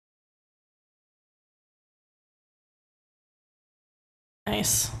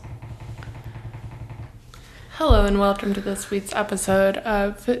Nice. Hello and welcome to this week's episode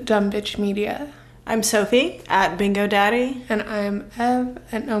of Dumb Bitch Media. I'm Sophie at Bingo Daddy. And I'm Ev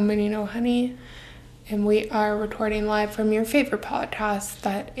at No Money No Honey. And we are recording live from your favorite podcast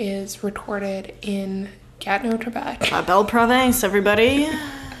that is recorded in Gatineau, Quebec. Belle Province, everybody.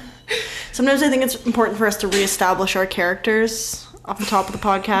 Sometimes I think it's important for us to reestablish our characters off the top of the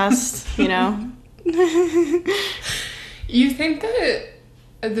podcast, you know? You think that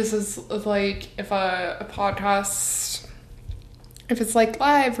this is like if a podcast, if it's like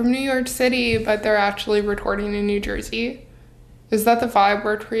live from New York City, but they're actually recording in New Jersey? Is that the vibe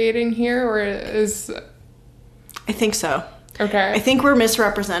we're creating here, or is... I think so. Okay. I think we're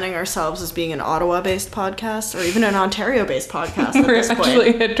misrepresenting ourselves as being an Ottawa-based podcast, or even an Ontario-based podcast at this point. We're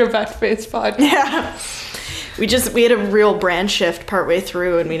actually a Quebec-based podcast. Yeah. We had a real brand shift partway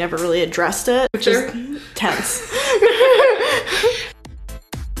through, and we never really addressed it, which is tense.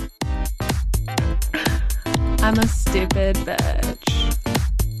 I'm a stupid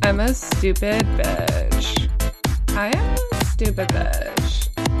bitch. I'm a stupid bitch. I am a stupid bitch.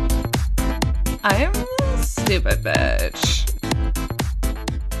 I am a stupid bitch.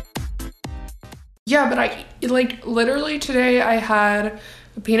 Yeah, but I, like, literally today I had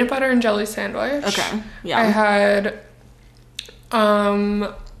a peanut butter and jelly sandwich. Okay, yeah. I had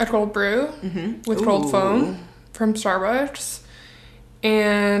a cold brew with cold foam from Starbucks.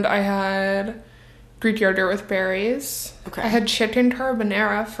 And I had Greek yogurt with berries. Okay. I had chicken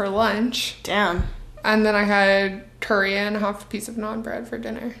carbonara for lunch. Damn. And then I had curry and half a piece of naan bread for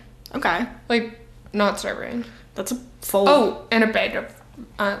dinner. Okay. Like, not starving. That's a full... Oh, and a bag of,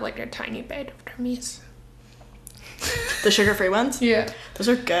 like a tiny bag of gummies. The sugar-free ones? Yeah. Those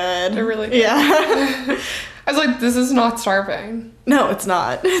are good. They're really good. Yeah. I was like, this is not starving. No, it's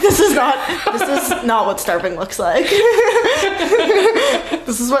not. This is not what starving looks like.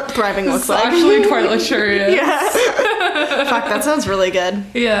 This is what thriving looks like. Actually quite luxurious. Yeah. Fuck, that sounds really good.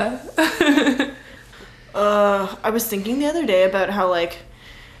 Yeah. I was thinking the other day about how, like,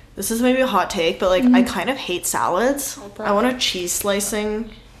 this is maybe a hot take, but, like, I kind of hate salads. I want a cheese slicing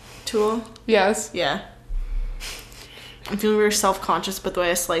tool. Yes. Yeah. I'm feeling very self-conscious about the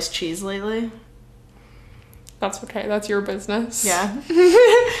way I slice cheese lately. That's okay. That's your business. Yeah.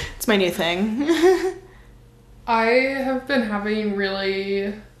 It's my new thing. I have been having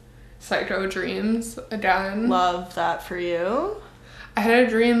really psycho dreams again. Love that for you. I had a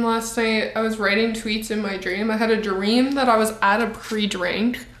dream last night. I was writing tweets in my dream. I had a dream that I was at a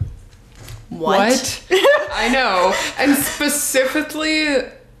pre-drink. What? I know. And specifically,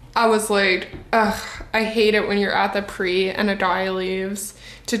 I was like, ugh, I hate it when you're at the pre and a guy leaves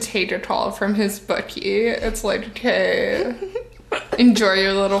to take a call from his bookie. It's like, okay, enjoy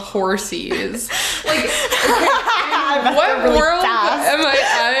your little horsies. Like, okay, in what really world am I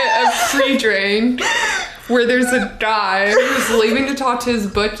at a pre-drink where there's a guy who's leaving to talk to his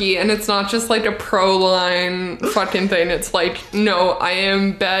bookie, and it's not just like a pro line fucking thing. It's like, no, I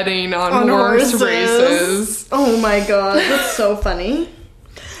am betting on horse races. Oh my god, that's so funny.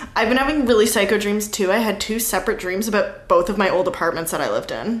 I've been having really psycho dreams too. I had 2 separate dreams about both of my old apartments that I lived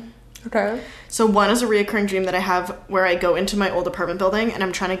in. Okay. So one is a reoccurring dream that I have where I go into my old apartment building and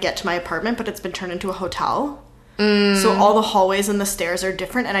I'm trying to get to my apartment, but it's been turned into a hotel. So all the hallways and the stairs are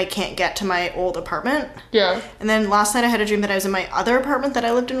different and I can't get to my old apartment. Yeah. And then last night I had a dream that I was in my other apartment that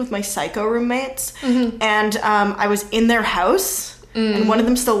I lived in with my psycho roommates. And I was in their house and one of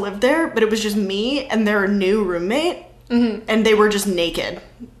them still lived there, but it was just me and their new roommate. And they were just naked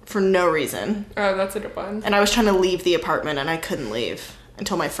for no reason. Oh, that's a good one. And I was trying to leave the apartment and I couldn't leave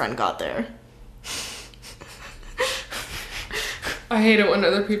until my friend got there. I hate it when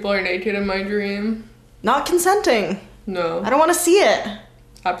other people are naked in my dream. Not consenting. No. I don't want to see it.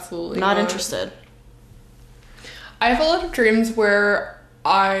 Absolutely Not interested. I have a lot of dreams where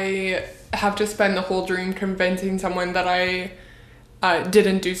I have to spend the whole dream convincing someone that I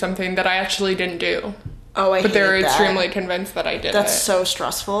didn't do something that I actually didn't do. Oh, I hate that. But they're extremely convinced that I did it. That's so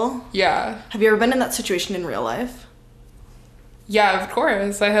stressful. Yeah. Have you ever been in that situation in real life? Yeah, of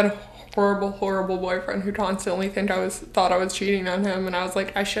course. I had a horrible boyfriend who constantly thought I was cheating on him, and I was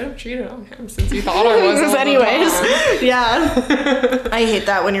like, I should have cheated on him since he thought I was. Anyways. Yeah. I hate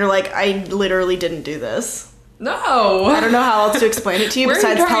that when you're like, I literally didn't do this. No. I don't know how else to explain it to you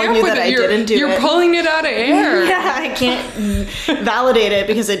besides telling you that I didn't do it. You're pulling it out of air. Yeah, I can't validate it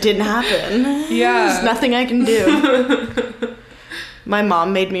because it didn't happen. Yeah. There's nothing I can do. My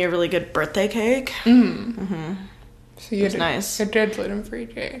mom made me a really good birthday cake. So you was nice. It did gluten-free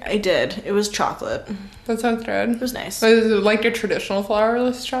cake. I did. It was chocolate. That sounds good. It was nice. Was it like a traditional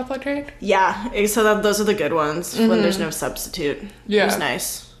flourless chocolate cake? Yeah, so those are the good ones when there's no substitute. Yeah. It was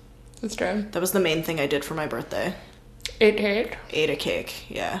nice. That's good. That was the main thing I did for my birthday. Ate cake? Ate a cake,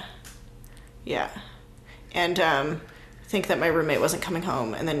 yeah. Yeah. And I think that my roommate wasn't coming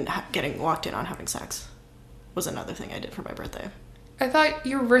home, and then getting walked in on having sex was another thing I did for my birthday. I thought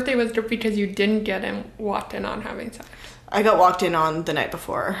your birthday was because you didn't get walked in on having sex. I got walked in on the night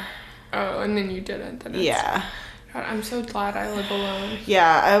before. Oh, and then you didn't. Yeah. God, I'm so glad I live alone.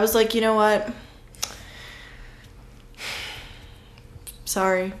 Yeah, I was like, you know what?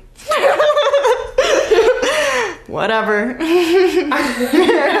 Sorry. Whatever.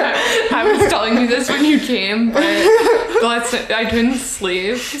 I was telling you this when you came, but I couldn't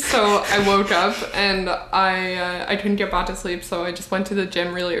sleep, so I woke up and I couldn't get back to sleep, so I just went to the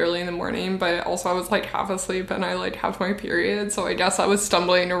gym really early in the morning, but also I was like half asleep and I like have my period, so I guess I was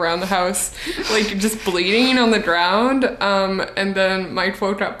stumbling around the house like just bleeding on the ground, and then Mike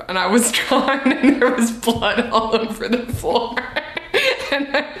woke up and I was gone and there was blood all over the floor. And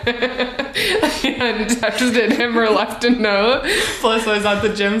I texted him or left a note. Plus, I was at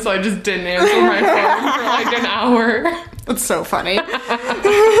the gym, so I just didn't answer my phone for like an hour. That's so funny.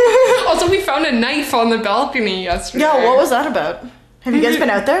 Also, we found a knife on the balcony yesterday. Yeah, what was that about? Have you guys been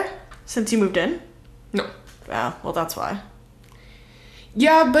out there since you moved in? No. Yeah, well, that's why.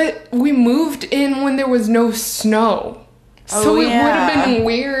 Yeah, but we moved in when there was no snow. So it would have been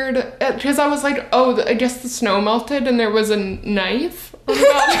weird, because I was like, oh, I guess the snow melted and there was a knife on the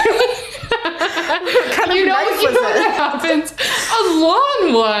balcony. What kind of knife was it? What happens? A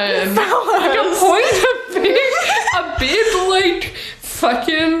long one. Like a big, like,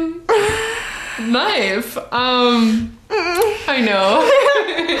 fucking knife. I know.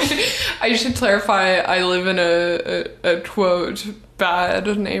 I should clarify, I live in a quote,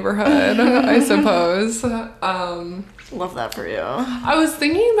 bad neighborhood, I suppose. Love that for you. I was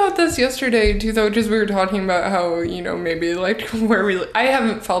thinking about this yesterday too, though, because we were talking about how, you know, maybe like where I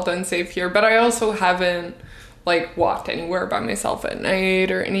haven't felt unsafe here, but I also haven't like walked anywhere by myself at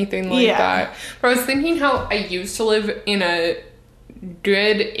night or anything like that. But I was thinking how I used to live in a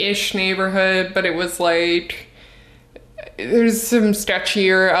good-ish neighborhood, but it was like there's some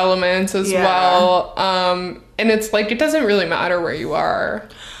sketchier elements as well. And it's like, it doesn't really matter where you are.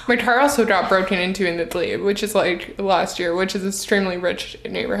 My car also got broken into in the Glebe, which is like last year, which is an extremely rich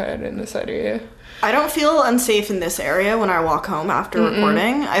neighborhood in the city. I don't feel unsafe in this area when I walk home after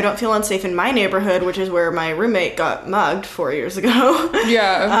recording. I don't feel unsafe in my neighborhood, which is where my roommate got mugged 4 years ago.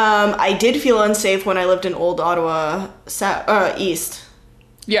 Yeah. I did feel unsafe when I lived in Old Ottawa East.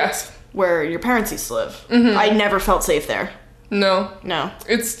 Yes. Where your parents used to live. I never felt safe there. No.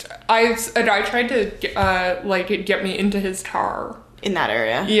 I tried to get me into his car. In that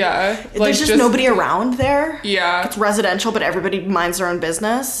area. Yeah. There's just nobody around there. Yeah. It's residential, but everybody minds their own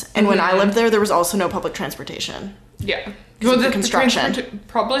business. And when I lived there was also no public transportation. Yeah. Well, the construction.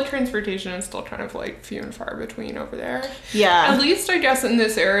 Public transportation is still kind of like few and far between over there. Yeah. At least I guess in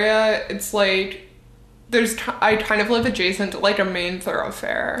this area, it's like I kind of live adjacent to like a main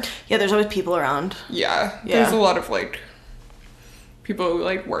thoroughfare. Yeah, there's always people around. Yeah. There's a lot of like people who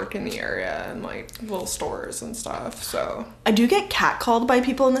like work in the area and like little stores and stuff, so I do get catcalled by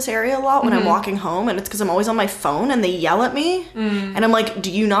people in this area a lot when I'm walking home, and it's because I'm always on my phone and they yell at me and I'm like, do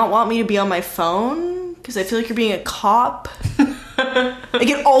you not want me to be on my phone? Because I feel like you're being a cop. Like,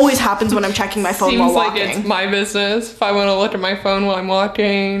 it always happens when I'm checking my phone while walking. Seems like it's my business if I want to look at my phone while I'm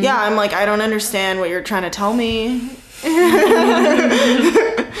walking. Yeah, I'm like, I don't understand what you're trying to tell me.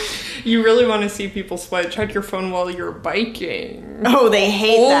 You really want to see people sweat. Check your phone while you're biking. Oh, they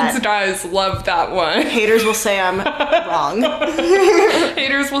hate that. Old guys love that one. Haters will say I'm wrong.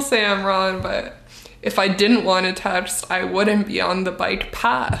 Haters will say I'm wrong, but if I didn't want to text, I wouldn't be on the bike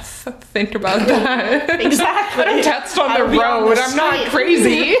path. Think about that. Exactly. I don't text on the road. I'm not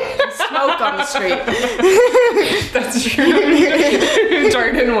crazy. Smoke on the street. That's true.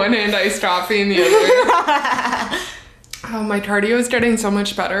 Dart in one hand, iced coffee in the other. Oh, my cardio is getting so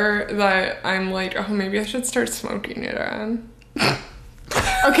much better that I'm like, oh, maybe I should start smoking it again.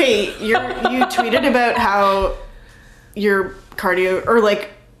 Okay, you tweeted about how your cardio, or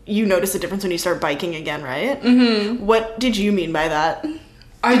like, you notice a difference when you start biking again, right? Mm-hmm. What did you mean by that?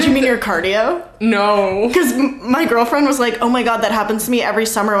 Did you mean your cardio? No. Because my girlfriend was like, oh my god, that happens to me every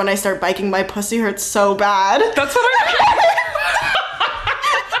summer when I start biking. My pussy hurts so bad. That's what I mean.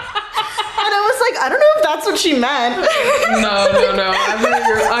 And I was like, I don't know if that's what she meant. No.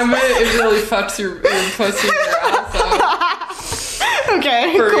 I meant it really fucks your pussy your ass up.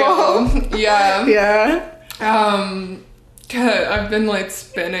 Okay, For cool. real. Yeah. Yeah. I've been like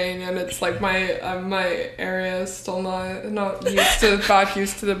spinning, and it's like my area is still not used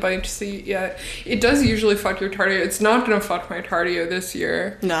to the bike seat yet. It does usually fuck your cardio. It's not gonna fuck my cardio this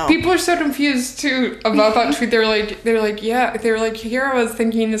year. No. People are so confused too about that tweet. They're like, here I was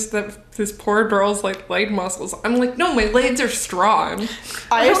thinking this poor girl's like leg muscles. I'm like, no, my legs are strong.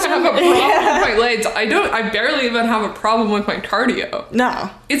 I don't have a problem with my legs. I barely even have a problem with my cardio.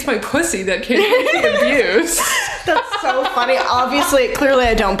 No. It's my pussy that can be abused. That's so funny. Obviously, clearly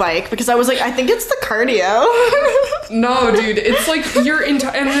I don't bike because I was like, I think it's the cardio. No, dude, it's like you're into,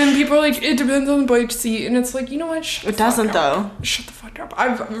 and then people are like, it depends on the bike seat, and it's like, you know what? It doesn't though. Shut the fuck up.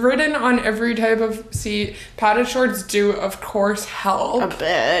 I've ridden on every type of seat. Padded shorts do, of course, help. A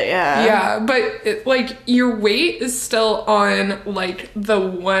bit, yeah. Yeah, but like your weight is still on like the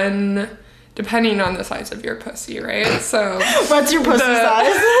one, depending on the size of your pussy, right? So what's your pussy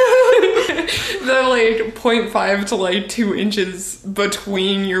size? The like 0.5 to like 2 inches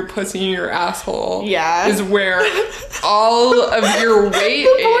between your pussy and your asshole, yeah, is where all of your weight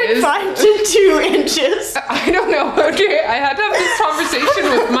is. 0.5 to 2 inches. I don't know. Okay, I had to have this conversation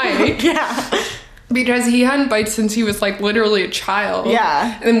with Mike. Yeah. Because he hadn't biked since he was like literally a child.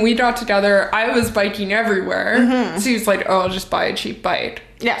 Yeah. And then we got together. I was biking everywhere. Mm-hmm. So he was like, oh, I'll just buy a cheap bike.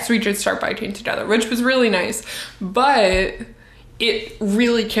 Yeah. So we just start biking together, which was really nice. But it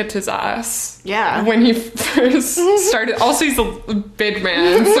really kicked his ass. Yeah. When he first started. Also, he's a big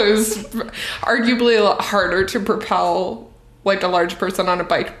man. So it was arguably a lot harder to propel like a large person on a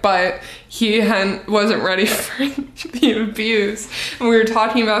bike, but he wasn't ready for the abuse. And we were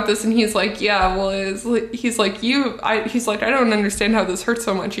talking about this, and he's like, yeah, well, he's like, I don't understand how this hurts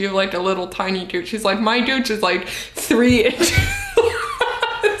so much. You have like a little tiny douche. He's like, my douche is like 3 inches.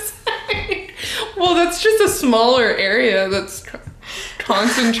 Well, that's just a smaller area that's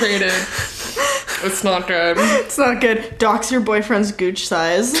concentrated. It's not good. It's not good. Dox your boyfriend's gooch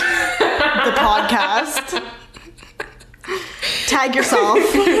size. The podcast. Tag yourself.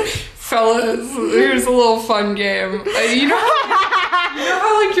 Fellas, here's a little fun game. You know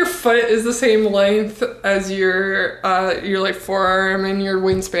how like your foot is the same length as your like forearm, and your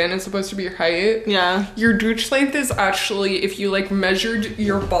wingspan is supposed to be your height? Yeah. Your douche length is actually, if you like measured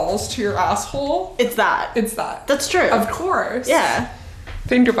your balls to your asshole, it's that. That's true. Of course. Yeah.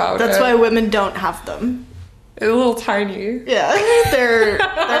 Think about it. That's why women don't have them. It's a little tiny. Yeah. Their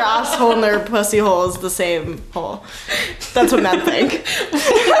asshole and their pussy hole is the same hole. That's what men think.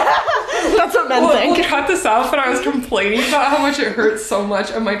 That's what men think. We'll cut this out, but I was complaining about how much it hurts so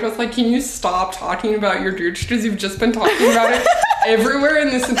much, and Mike was like, can you stop talking about your douche, because you've just been talking about it everywhere in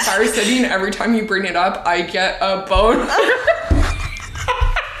this entire city, and every time you bring it up, I get a boner.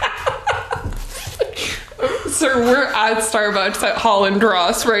 Sir, we're at Starbucks at Holland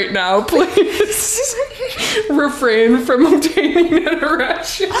Ross right now. Please refrain from obtaining an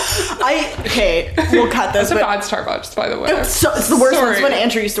erection. Okay, we'll cut this. It's a bad Starbucks, by the way. It's the worst one. It's when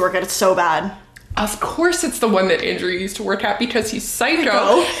Andrew used to work at. It's so bad. Of course it's the one that Andrew used to work at, because he's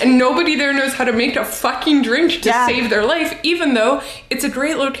psycho and nobody there knows how to make a fucking drink to save their life, even though it's a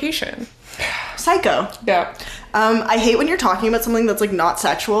great location. Psycho. Yeah. I hate when you're talking about something that's like not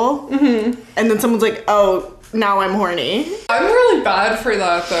sexual, and then someone's like, oh, now I'm horny. I'm really bad for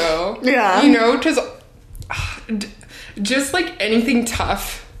that though. Yeah. You know, because just like anything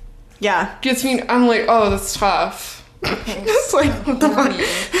tough. Yeah. Gets me, I'm like, oh, that's tough. It's like, what the fuck?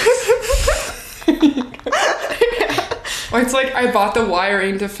 It's like, I bought the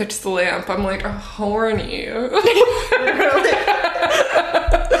wiring to fix the lamp. I'm like, oh, horny.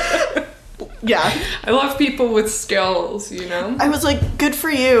 Yeah. I love people with skills, you know? I was like, good for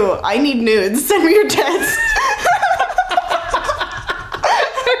you. I need nudes. Send me your tits.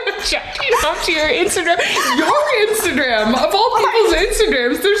 Checking out to your Instagram. Your Instagram. Of all people's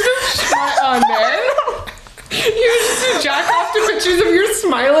Instagrams, there's no shit on there. You just jack off to pictures of your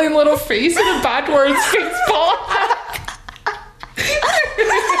smiling little face in a backwards baseball hat.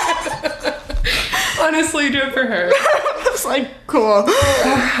 Honestly, do it for her. It's like, cool.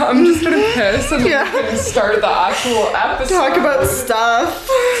 I'm just gonna piss and we're gonna start the actual episode. Talk about stuff.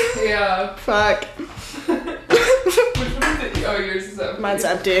 Yeah. Fuck. Which one is it? Oh, yours is empty. Mine's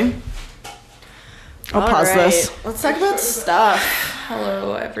empty. I'll pause this. Let's talk about stuff.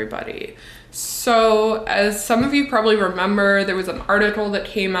 Hello, everybody. So, as some of you probably remember, there was an article that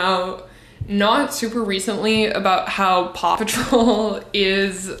came out not super recently about how Paw Patrol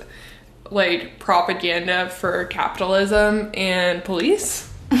is like propaganda for capitalism and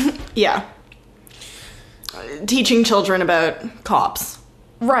police. Yeah. Teaching children about cops.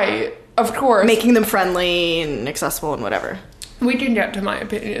 Right, of course. Making them friendly and accessible and whatever. We can get to my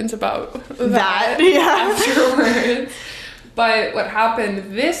opinions about That, yeah. afterwards. But what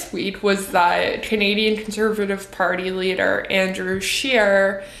happened this week was that Canadian Conservative Party leader Andrew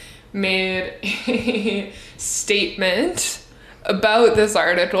Scheer made a statement about this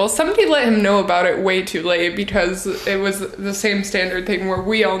article. Somebody let him know about it way too late because it was the same standard thing where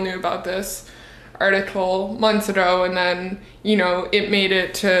we all knew about this article months ago, and then, you know, it made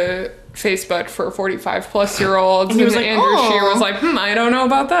it to Facebook for 45 plus year olds, and he was like, Andrew "Oh." Scheer was like, I don't know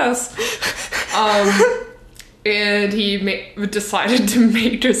about this. And he decided to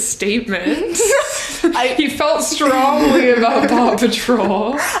make a statement. He felt strongly about Paw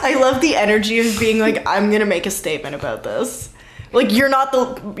Patrol. I love the energy of being like, I'm gonna make a statement about this. Like, you're not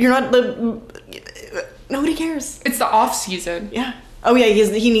the nobody cares. It's the off season. Yeah. Oh yeah,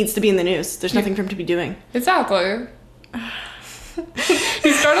 he needs to be in the news. There's nothing for him to be doing. Exactly.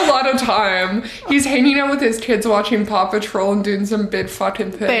 He's got a lot of time. He's hanging out with his kids watching Paw Patrol and doing some big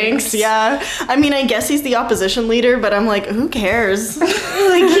fucking things. Thanks, yeah. I mean, I guess he's the opposition leader, but I'm like, who cares?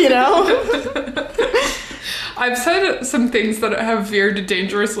 Like, you know? I've said some things that have veered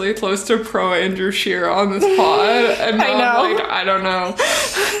dangerously close to pro Andrew Scheer on this pod, and now I'm like, I don't know.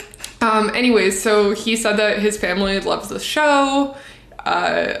 Anyways, so he said that his family loves the show.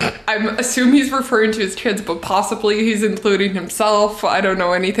 I'm assuming he's referring to his kids, but possibly he's including himself. I don't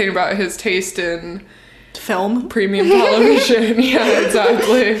know anything about his taste in Film? premium television. Yeah,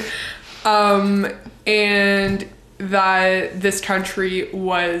 exactly. And that this country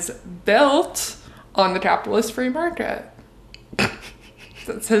was built on the capitalist free market.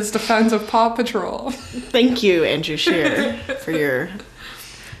 That's his defense of Paw Patrol. Thank you, Andrew Scheer, for your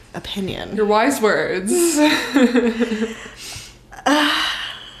opinion. Your wise words.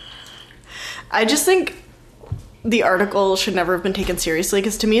 I just think the article should never have been taken seriously,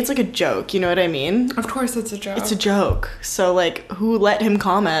 because to me it's like a joke, you know what I mean? Of course it's a joke. It's a joke. So, like, who let him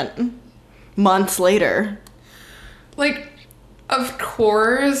comment months later? Like, of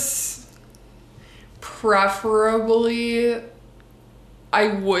course, preferably, I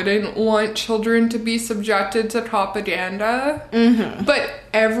wouldn't want children to be subjected to propaganda. Mm-hmm. But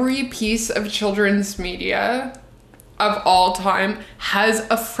every piece of children's media of all time has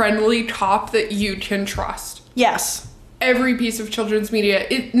a friendly top that you can trust. Yes. Every piece of children's media.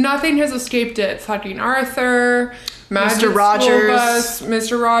 Nothing has escaped it. Fucking Arthur, Magic Mr. Rogers. School Bus,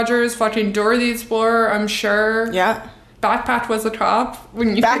 Mr. Rogers, fucking Dora the Explorer, I'm sure. Yeah. Backpack was a cop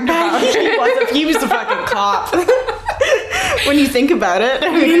when you think about Backpack? it. He was a fucking cop. When you think about it. I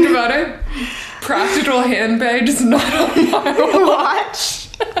When you mean, think about it, Practical Handbag is not on my watch.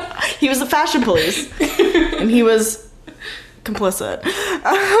 He was the fashion police. And he was complicit.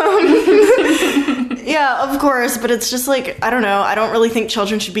 Yeah, of course, but it's just like, I don't know. I don't really think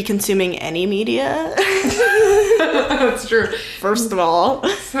children should be consuming any media. That's true. First of all.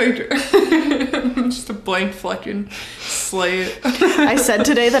 It's like just a blank fucking slate. I said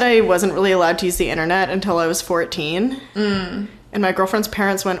today that I wasn't really allowed to use the internet until I was 14. And my girlfriend's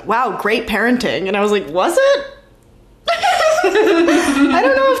parents went, wow, great parenting. And I was like, was it? I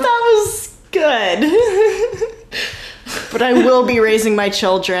don't know if that was good. But I will be raising my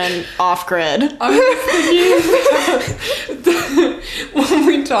children off-grid. I was thinking when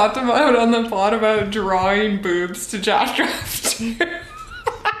we talked about on the pod about drawing boobs to Jack Draft 2.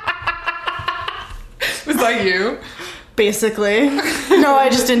 Was that you? Basically. No, I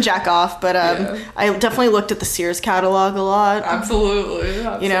just didn't jack off, but I definitely looked at the Sears catalog a lot. Absolutely.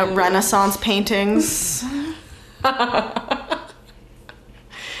 You know, Renaissance paintings.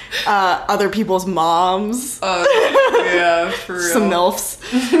 Other people's moms. Yeah, for real. Some MILFs.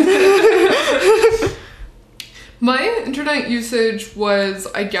 My internet usage was,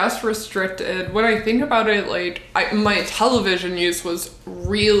 I guess, restricted. When I think about it, like, my television use was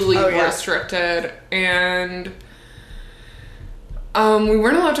really restricted, and we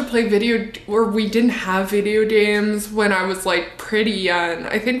weren't allowed to play we didn't have video games when I was, like, pretty young.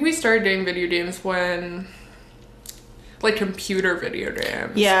 I think we started getting video games when, like, computer video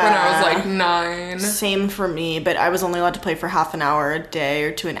games. Yeah. When I was, like, 9. Same for me, but I was only allowed to play for half an hour a day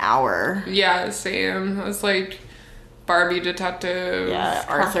or to an hour. Yeah, same. I was, like, Barbie Detective. Yeah,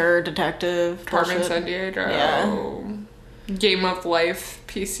 Arthur Detective. Carmen bullshit. Sandiego. Yeah. Game of Life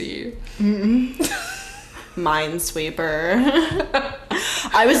PC. Minesweeper.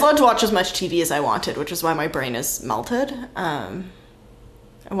 I was allowed to watch as much TV as I wanted, which is why my brain is melted. And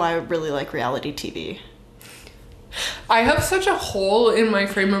why I really like reality TV. I have such a hole in my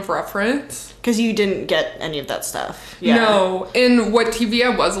frame of reference. Because you didn't get any of that stuff. Yeah. No, and what TV I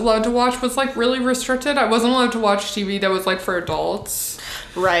was allowed to watch was, like, really restricted. I wasn't allowed to watch TV that was, like, for adults.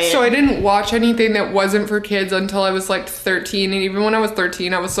 Right. So I didn't watch anything that wasn't for kids until I was like 13. And even when I was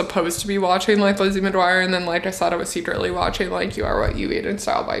 13, I was supposed to be watching like Lizzie McGuire. And then, like I said, I was secretly watching like You Are What You Eat and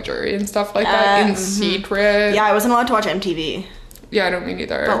Style by Jury and stuff like that in secret. Yeah, I wasn't allowed to watch MTV. Yeah, I don't mean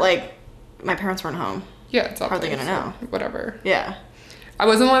either. But like, my parents weren't home. Yeah, it's How are they gonna know? Whatever. Yeah. I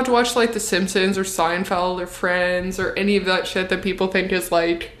wasn't allowed to watch like The Simpsons or Seinfeld or Friends or any of that shit that people think is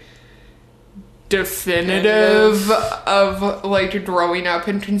like definitive of like growing up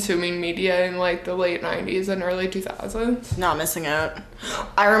and consuming media in like the late 90s and early 2000s. Not missing out.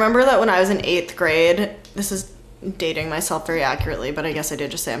 I remember that when I was in 8th grade, this is dating myself very accurately, but I guess I did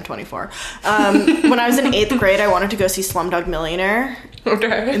just say I'm 24. When I was in 8th grade, I wanted to go see Slumdog Millionaire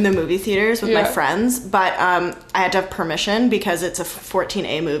in the movie theaters with my friends, but I had to have permission because it's a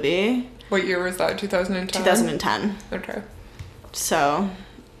 14A movie. What year was that? 2010? 2010. Okay. So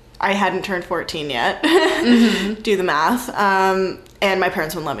I hadn't turned 14 yet. Do the math. And my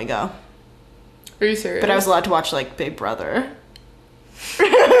parents wouldn't let me go. Are you serious? But I was allowed to watch like Big Brother.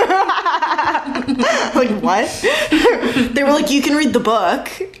 Like, what? They were like, you can read the book,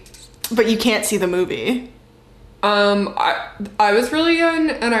 but you can't see the movie. I was really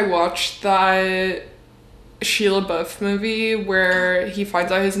young and I watched that Sheila Buff movie where he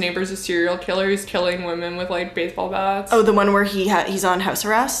finds out his neighbor's a serial killer who's killing women with like baseball bats. Oh, the one where he's on house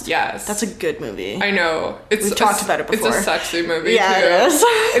arrest? Yes. That's a good movie. I know. We've talked about it before. It's a sexy movie, yeah, too. it is.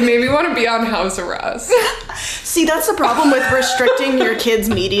 It made me want to be on house arrest. See, that's the problem with restricting your kids'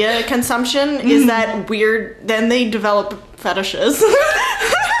 media consumption is that then they develop fetishes.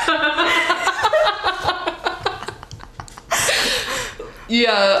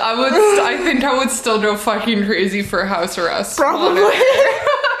 Yeah, I think I would still go fucking crazy for house arrest. Probably.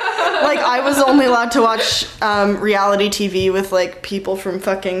 Like, I was only allowed to watch reality TV with, like, people from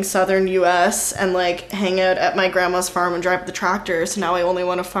fucking southern U.S. and, like, hang out at my grandma's farm and drive the tractor, so now I only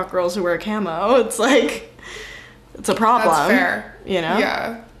want to fuck girls who wear camo. It's, like, it's a problem. That's fair. You know?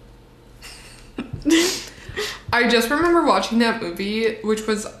 Yeah. I just remember watching that movie, which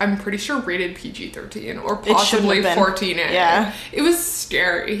was, I'm pretty sure, rated PG-13 or possibly 14A. Yeah. It was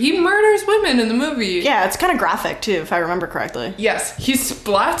scary. He murders women in the movie. Yeah, it's kind of graphic, too, if I remember correctly. Yes, he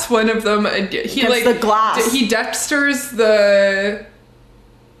splats one of them. He, like, the glass. He Dexters the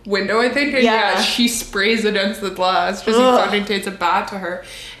window, I think, and yeah, she sprays against the glass because he fucking takes a bat to her.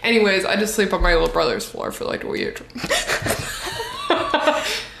 Anyways, I just sleep on my little brother's floor for, like, a week.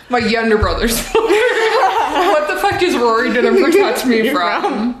 My younger brother's floor. What the fuck is Rory gonna protect me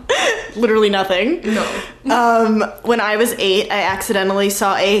from? Literally nothing. No. When I was 8, I accidentally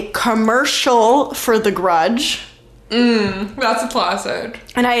saw a commercial for The Grudge. That's a classic.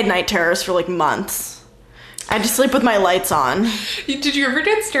 And I had night terrors for like months. I had to sleep with my lights on. Did you ever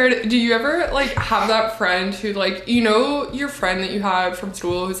get scared? Do you ever like have that friend who like, you know, your friend that you had from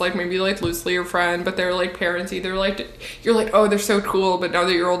school who's like maybe like loosely your friend, but they're like parents either like, you're like, oh, they're so cool, but now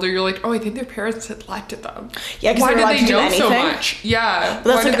that you're older, you're like, oh, I think their parents had lied to them. Yeah, because why did they know so much? Yeah.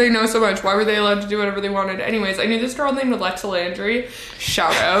 Why did they know so much? Why were they allowed to do whatever they wanted? Anyways, I knew this girl named Alexa Landry.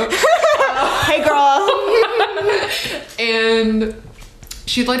 Shout out. Hey, girl. And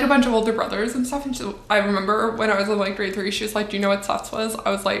she had like a bunch of older brothers and stuff, and I remember when I was in like grade 3, she was like, do you know what sus was? I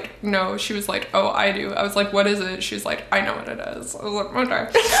was like, no. She was like, oh, I do. I was like, what is it? She was like, I know what it is. I was like, okay.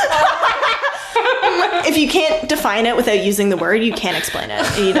 If you can't define it without using the word, you can't explain it,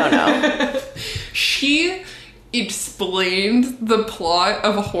 and you don't know. She explained the plot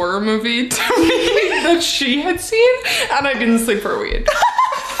of a horror movie to me that she had seen, and I didn't sleep for a week.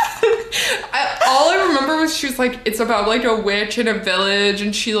 All I remember was she was like, it's about like a witch in a village,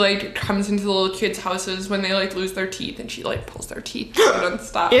 and she like comes into the little kids' houses when they like lose their teeth, and she like pulls their teeth out and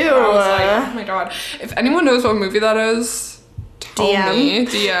stuff. Ew. And I was like, oh my god. If anyone knows what movie that is, tell me.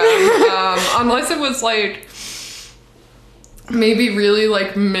 DM. Unless it was like maybe really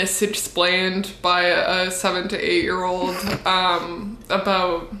like misexplained by a 7 to 8 year old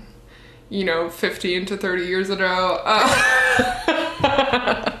about, you know, 15 to 30 years ago.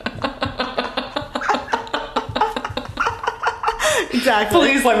 Exactly.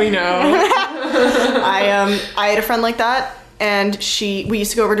 Please let me know. I had a friend like that, and we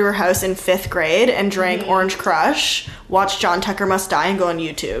used to go over to her house in 5th grade and drank Orange Crush, watch John Tucker Must Die, and go on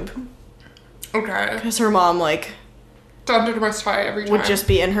YouTube. Okay. Because her mom, like, John Tucker Must Die every time. would just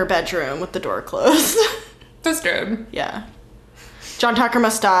be in her bedroom with the door closed. That's good. Yeah. John Tucker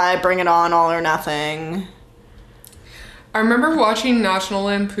Must Die, Bring It On, All or Nothing. I remember watching National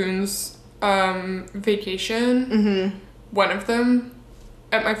Lampoon's Vacation, one of them,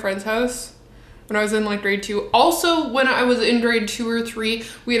 at my friend's house when I was in like grade 2. Also, when I was in grade 2 or 3,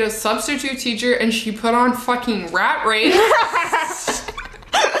 we had a substitute teacher and she put on fucking Rat Race.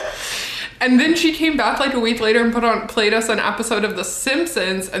 And then she came back like a week later and played us an episode of The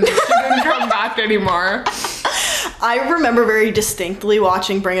Simpsons, and then she didn't come back anymore. I remember very distinctly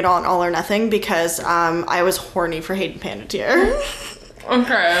watching Bring It On, All or Nothing because I was horny for Hayden Panettiere.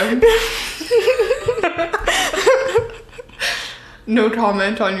 Okay. No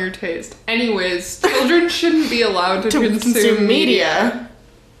comment on your taste. Anyways, children shouldn't be allowed to consume media.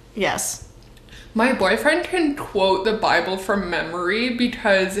 Yes. My boyfriend can quote the Bible from memory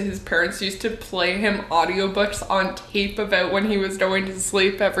because his parents used to play him audiobooks on tape about when he was going to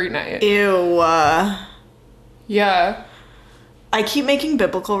sleep every night. Ew. Yeah. I keep making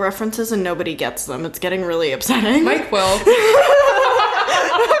biblical references and nobody gets them. It's getting really upsetting. Mike will.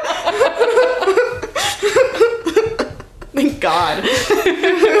 Thank God.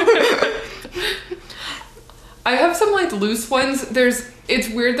 I have some like loose ones. It's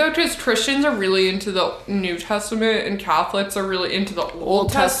weird though, because Christians are really into the New Testament and Catholics are really into the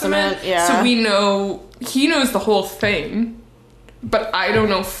Old Testament. Yeah. So he knows the whole thing, but I don't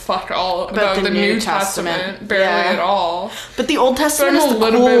know fuck all about the New Testament. Barely at all. But the Old Testament So is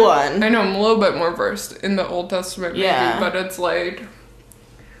the cool one. I know, I'm a little bit more versed in the Old Testament maybe, but it's like,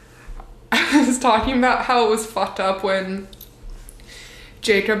 I was talking about how it was fucked up when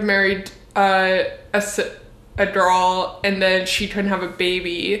Jacob married a girl and then she couldn't have a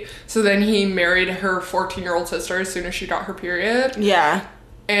baby, so then he married her 14-year-old sister as soon as she got her period. Yeah.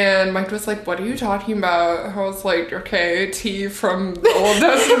 And Mike was like, what are you talking about? I was like, okay, tea from the Old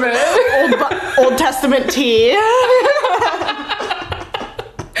Testament. Old Testament tea.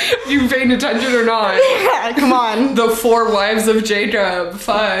 You paying attention or not? Yeah, come on. The 4 wives of Jacob.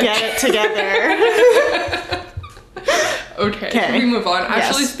 Fuck. Get it together. Okay, can we move on? Yes.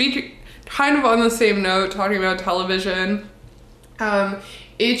 Actually, speaking kind of on the same note, talking about television,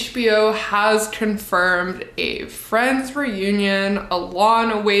 HBO has confirmed a Friends reunion, a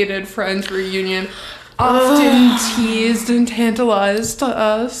long-awaited Friends reunion, often teased and tantalized to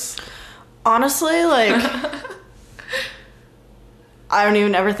us. Honestly, like, I don't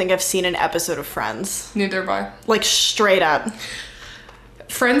even ever think I've seen an episode of Friends. Neither have I. Like, straight up.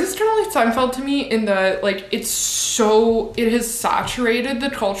 Friends is kind of like Seinfeld to me in that, like, it has saturated the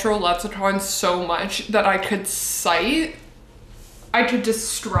cultural lexicon so much that I could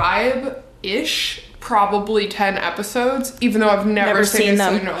describe-ish probably 10 episods, even though I've never seen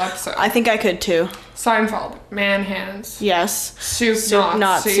a single episode. I think I could too. Seinfeld, Man Hands. Yes. Soup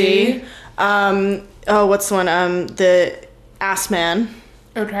Nazi. What's the one? The Ass Man.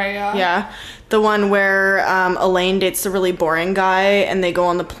 Okay, yeah. Yeah. The one where Elaine dates the really boring guy and they go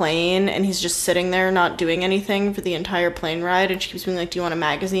on the plane and he's just sitting there not doing anything for the entire plane ride, and she keeps being like, do you want a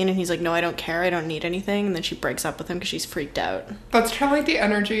magazine? And he's like, no, I don't care, I don't need anything. And then she breaks up with him because she's freaked out. That's kind of like the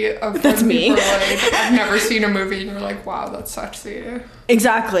energy of that's me. People are like, I've never seen a movie and you're like, wow, that's sexy.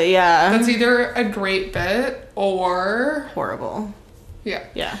 Exactly, yeah. That's either a great bit or horrible. Yeah.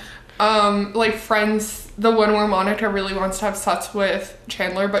 Yeah. Like Friends, the one where Monica really wants to have sex with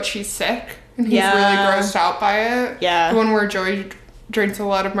Chandler, but she's sick. And he's really grossed out by it. Yeah. The one where Joey drinks a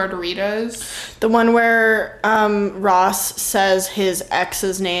lot of margaritas. The one where Ross says his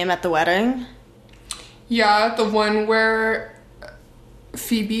ex's name at the wedding. Yeah, the one where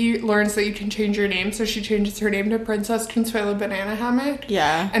Phoebe learns that you can change your name, so she changes her name to Princess Consuelo Banana Hammock.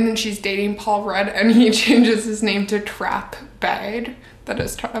 Yeah. And then she's dating Paul Rudd, and he changes his name to Trap Bag. That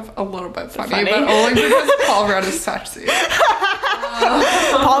is kind of a little bit funny. But only because Paul Rudd is sexy.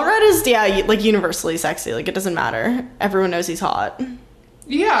 Paul Rudd is, like, universally sexy. Like, it doesn't matter. Everyone knows he's hot.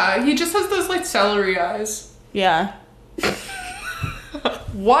 Yeah, he just has those, like, celery eyes. Yeah.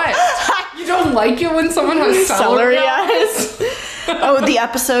 What? You don't like it when someone has celery eyes? Oh, the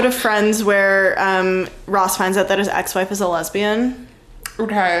episode of Friends where Ross finds out that his ex-wife is a lesbian.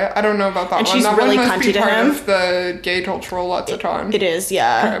 Okay, I don't know about that and one. She's that really one must cunty be to part him. Of the gay cultural lexicon. It is,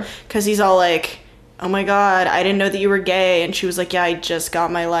 yeah. Because he's all like, oh my god, I didn't know that you were gay. And she was like, yeah, I just got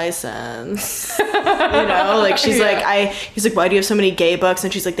my license. You know, like, she's he's like, why do you have so many gay books?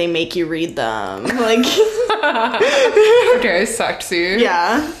 And she's like, they make you read them. Like, okay, sexy.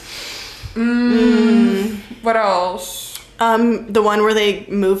 Yeah. What else? The one where they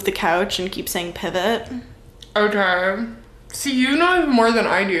move the couch and keep saying pivot. Okay. See, you know more than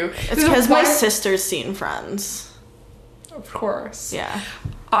I do. It's because my sister's seen Friends. Of course. Yeah.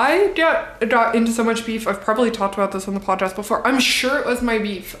 I got into so much beef. I've probably talked about this on the podcast before. I'm sure it was my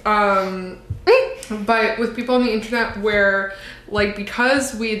beef. But with people on the internet where, like,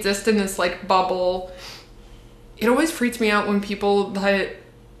 because we exist in this, like, bubble, it always freaks me out when people that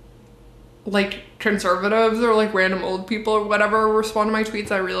like conservatives or like random old people or whatever respond to my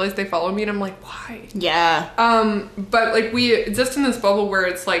tweets, I realize they follow me and I'm like, why? Yeah. But like we exist in this bubble where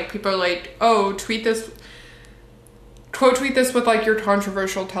it's like people are like, oh, quote tweet this with like your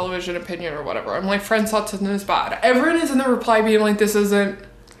controversial television opinion or whatever. I'm like, friends thought something is bad. Everyone is in the reply being like, this isn't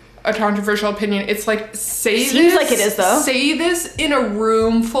a controversial opinion. It's like, Seems this. like it is, though. Say this in a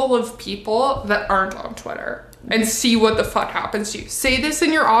room full of people that aren't on Twitter and see what the fuck happens to you. Say this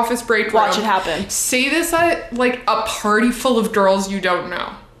in your office break room. Watch it happen. Say this at like a party full of girls you don't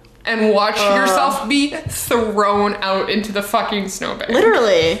know. And watch yourself be thrown out into the fucking snowbank.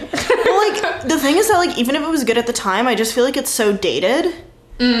 Literally. Well, like, the thing is that, like, even if it was good at the time, I just feel like it's so dated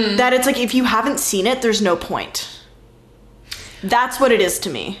that it's like, if you haven't seen it, there's no point. That's what it is to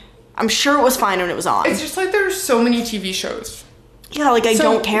me. I'm sure it was fine when it was on. It's just like there's so many TV shows. Yeah, like, I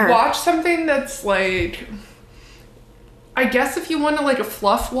don't care. Watch something that's like, I guess if you want to like a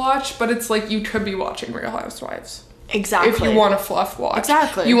fluff watch, but it's like you could be watching Real Housewives. Exactly. If you want a fluff watch.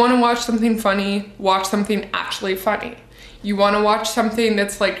 Exactly. You want to watch something funny, watch something actually funny. You want to watch something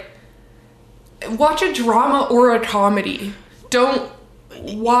that's like, watch a drama or a comedy. Don't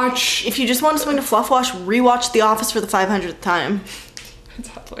watch... If you just want something to fluff watch, rewatch The Office for the 500th time.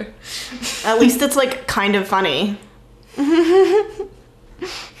 Exactly. At least it's, like, kind of funny.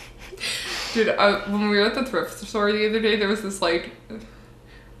 Dude, when we were at the thrift store the other day, there was this, like,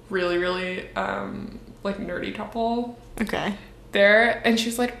 really, really, like, nerdy couple. Okay. There, and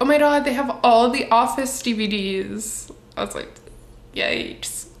she's like, oh my god, they have all the Office DVDs. I was like,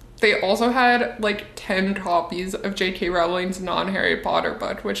 yikes. They also had like 10 copies of J.K. Rowling's non-Harry Potter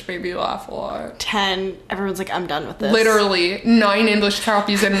book, which made me laugh a lot. 10. Everyone's like, I'm done with this. Literally 9 English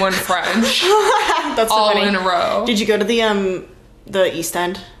copies and 1 French. That's so all funny. in a row. Did you go to the East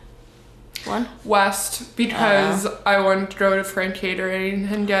End one? West, because I wanted to go to Frank Catering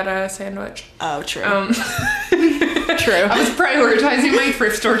and get a sandwich. Oh, true. True. I was prioritizing my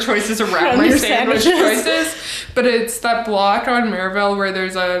thrift store choices around my your sandwich sandwiches. choices. But it's that block on Maryville where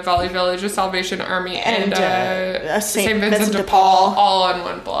there's a Valley Village, a Salvation Army, and a St. Vincent de Paul all on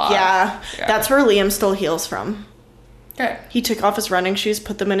one block. Yeah. That's where Liam stole heels from. Okay. He took off his running shoes,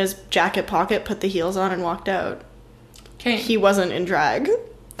 put them in his jacket pocket, put the heels on, and walked out. Okay. He wasn't in drag.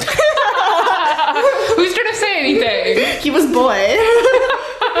 Who's gonna say anything? He was boy.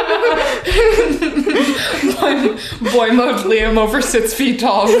 Boy mode Liam over 6 feet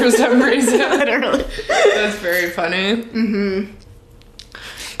tall for some reason. Literally. That's very funny. Mm-hmm.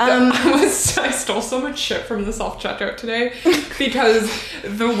 I stole so much shit from the self-checkout today because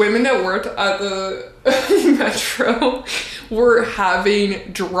the women that worked at the Metro were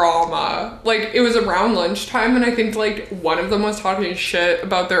having drama. Like, it was around lunchtime, and I think, like, one of them was talking shit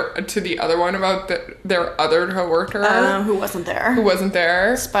about to the other one about their other coworker. Who wasn't there. Who wasn't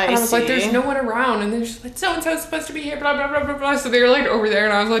there. Spicy. And I was like, there's no one around. And they're just like, so-and-so's supposed to be here, blah, blah, blah, blah, blah. So they were, like, over there,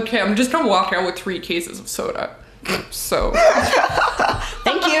 and I was like, okay, I'm just gonna walk out with 3 cases of soda. So...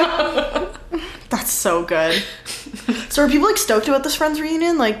 Thank you. That's so good. So are people, like, stoked about this Friends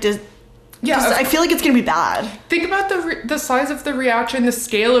reunion? Like, I feel like it's gonna be bad. Think about the size of the reaction, the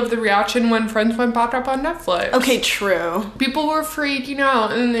scale of the reaction when Friends went back up on Netflix. Okay, true. People were freaking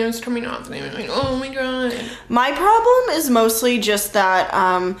out, and then it was coming off, and they were like, oh my god. My problem is mostly just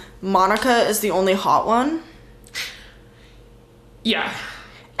that Monica is the only hot one. Yeah.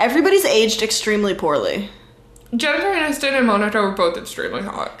 Everybody's aged extremely poorly. Jennifer Aniston and Monica were both extremely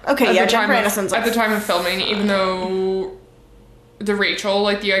hot. Okay, yeah, Jennifer Aniston's at the time of filming, even though the Rachel,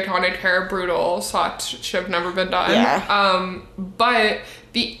 like the iconic hair brutal thought should have never been done. Yeah. But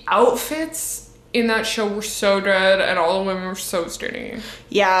the outfits in that show were so good, and all the women were so skinny.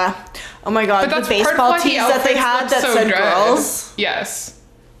 Yeah. Oh my god, the baseball tees that they had that said good. girls. Yes.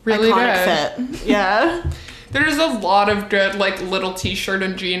 Really iconic good. fit. Yeah. There's a lot of good, like, little t-shirt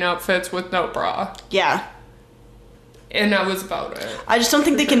and jean outfits with no bra. Yeah. And that was about it. I just don't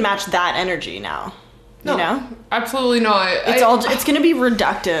think they can match that energy now. No, you know? Absolutely not. It's gonna be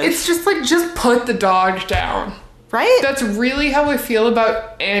reductive. It's just like, just put the dog down. Right? That's really how I feel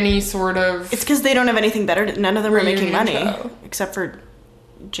about any sort of... It's because they don't have anything better. None of them are making money. Show. Except for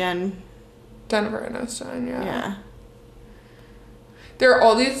Jennifer Aniston, Yeah. There are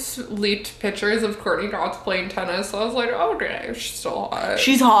all these leaked pictures of Courtney Cox playing tennis, so I was like, oh, okay, she's still hot.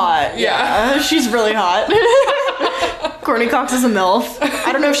 She's hot. Yeah. She's really hot. Courtney Cox is a MILF.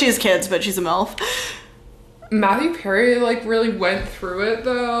 I don't know if she has kids, but she's a MILF. Matthew Perry, like, really went through it,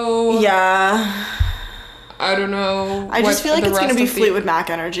 though. Yeah. I don't know. I just feel like it's gonna be Fleetwood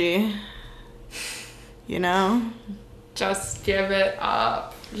Mac energy. You know? Just give it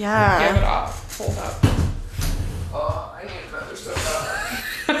up. Yeah. Give it up. Hold up. Oh, I need another soda.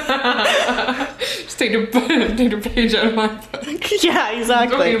 Just take a page out of my book. Yeah,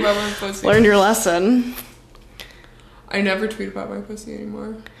 exactly. Talking about my pussy. Learned your lesson. I never tweet about my pussy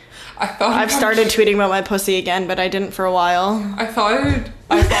anymore. I've started tweeting about my pussy again, but I didn't for a while. I thought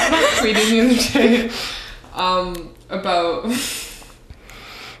about tweeting the other day about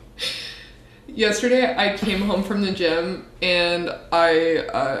yesterday I came home from the gym and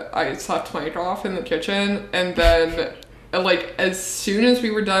I sucked Mike off in the kitchen, and then like as soon as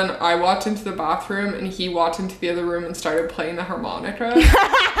we were done, I walked into the bathroom and he walked into the other room and started playing the harmonica.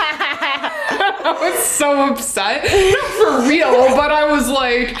 I was so upset. Not for real, but I was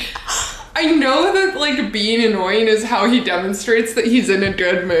like, I know that like being annoying is how he demonstrates that he's in a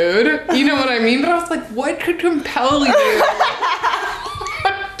good mood. You know what I mean? But I was like, what could compel you?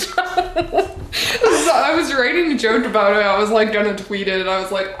 So I was writing a joke about it. I was like gonna tweet it. I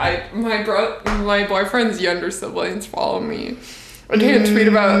was like, my boyfriend's younger siblings follow me. I can't tweet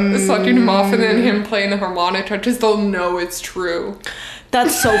about sucking him off and then him playing the harmonica because they'll know it's true.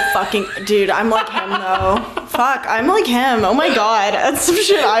 That's so fucking... Dude, I'm like him, though. Fuck, I'm like him. Oh my god. That's some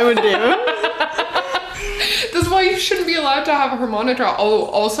shit I would do. That's why you shouldn't be allowed to have a harmonica. Oh,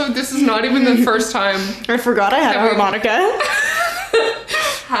 also, this is not even the first time... I forgot I had a harmonica.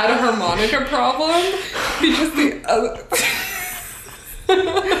 Had a harmonica problem because the other...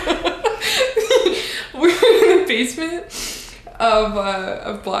 we were in the basement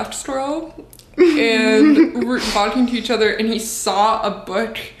of Black Straw, and we were talking to each other, and he saw a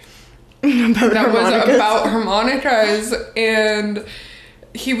book that was about harmonicas, and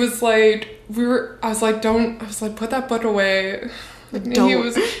he was like, I was like, put that book away. And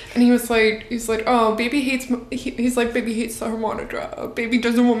he was like, oh, baby hates, he's like, baby hates the harmonica. Baby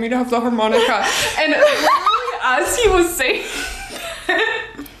doesn't want me to have the harmonica. And literally as he was saying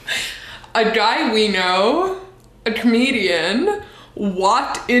that, a guy we know, a comedian,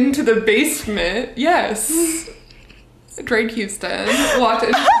 walked into the basement. Yes. Drake Houston walked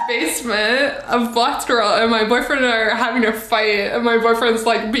into the basement of Black Girl, and my boyfriend and I are having a fight, and my boyfriend's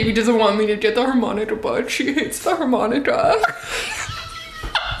like, baby doesn't want me to get the harmonica, but she hates the harmonica.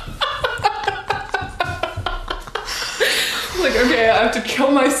 Like, okay, I have to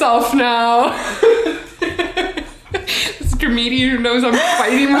kill myself now. This comedian who knows I'm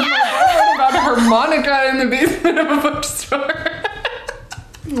fighting with my boyfriend about a harmonica in the basement of a bookstore.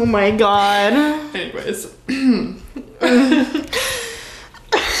 Oh my god. Anyways.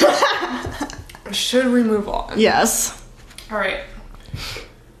 Should we move on? Yes. Alright.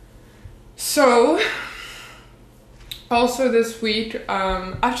 So, also this week,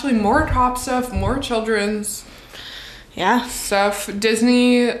 actually more top stuff, more children's stuff.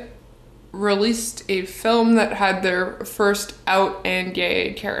 Disney released a film that had their first out and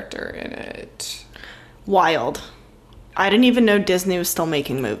gay character in it. Wild. I didn't even know Disney was still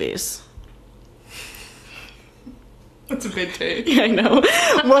making movies. That's a big take. Yeah, I know.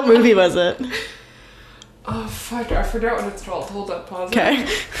 What movie was it? Oh, fuck. I forgot what it's called. Hold up. Pause. Okay.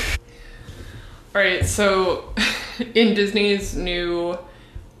 Alright, so in Disney's new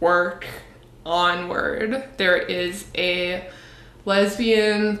work, Onward, there is a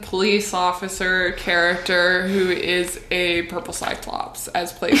lesbian police officer character who is a purple cyclops,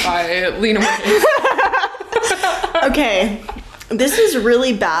 as played by Lena Waithe. Okay, this is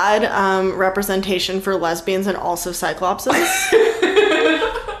really bad representation for lesbians and also cyclopses.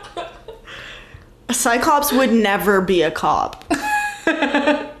 A cyclops would never be a cop.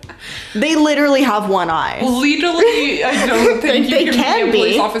 They literally have one eye. Literally, I don't think they you can be a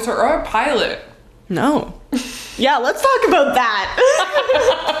police officer or a pilot. No. Yeah, let's talk about that.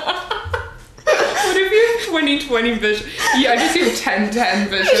 What if you have 20/20 vision? Yeah, I just have 10/10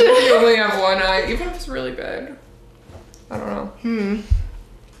 vision if you only have one eye, even if it's really big. I don't know.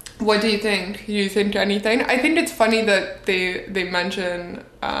 What do you think? Do you think anything? I think it's funny that they mention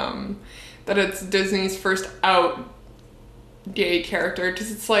that it's Disney's first out gay character,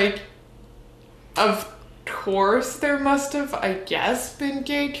 because it's like, of course there must have, I guess, been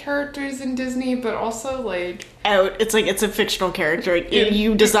gay characters in Disney, but also like out. It's like it's a fictional character.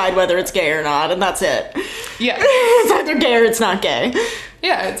 You decide whether it's gay or not, and that's it. Yeah. It's either gay or it's not gay.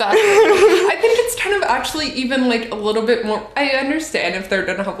 Yeah, exactly. I think it's kind of actually even like a little bit more, I understand if they're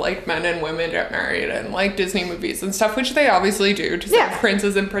gonna have like men and women get married in like Disney movies and stuff, which they obviously do, just like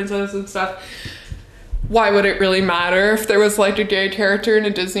princes and princesses and stuff. Why would it really matter if there was like a gay character in a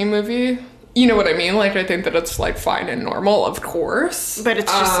Disney movie? You know what I mean? Like, I think that it's like fine and normal, of course. But it's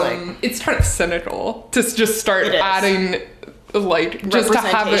just like, it's kind of cynical to just start adding like, just to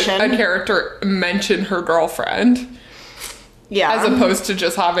have a character mention her girlfriend. Yeah. As opposed to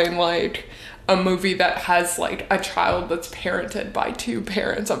just having like a movie that has like a child that's parented by two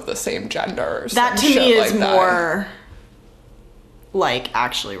parents of the same gender. Or That to some me shit is like that. more like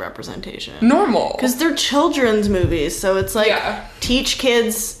actually representation. Normal. Because they're children's movies, so it's like Yeah. teach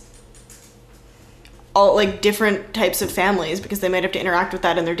kids all like different types of families because they might have to interact with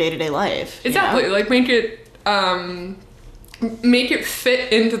that in their day-to-day life. you Exactly. know? Like make it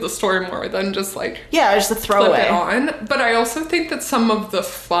fit into the story more than just like Yeah, just a flip throwaway. it on. But I also think that some of the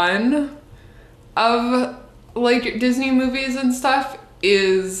fun of like Disney movies and stuff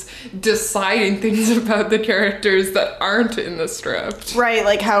is deciding things about the characters that aren't in the script. Right,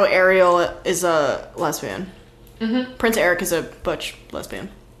 like how Ariel is a lesbian. Mm-hmm. Prince Eric is a butch lesbian.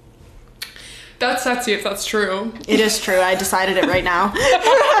 Let's see if that's true. It is true. I decided it right now.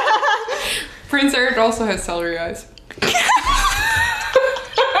 Prince Eric also has celery eyes.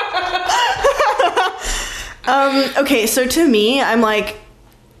 Okay, so to me, I'm like,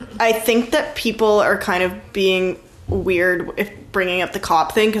 I think that people are kind of being weird if bringing up the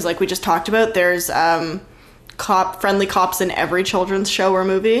cop thing, because like we just talked about, there's friendly cops in every children's show or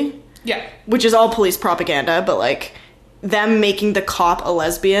movie, Yeah. which is all police propaganda, but like them making the cop a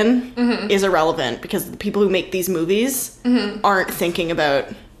lesbian is irrelevant because the people who make these movies aren't thinking about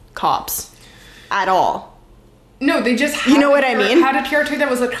cops at all. No, they just You know what I mean? had a character that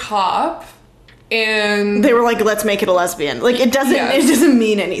was a cop, and They were like, let's make it a lesbian. Like it doesn't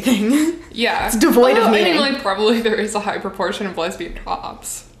mean anything. yeah, it's devoid of I meaning. mean, like probably there is a high proportion of lesbian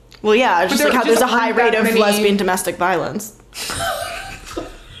cops. Well, yeah, just there like how just there's a high aren't rate that of many- lesbian domestic violence.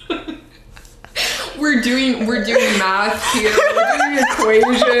 We're doing math here. We're doing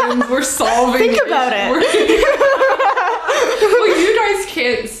equations. We're solving. Think about it. What you guys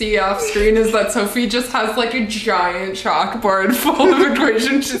can't see off screen is that Sophie just has like a giant chalkboard full of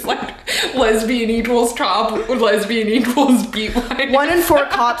equations. She's like, lesbian equals cop, lesbian equals beat line. 1 in 4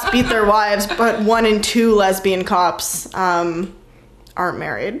 cops beat their wives, but 1 in 2 lesbian cops aren't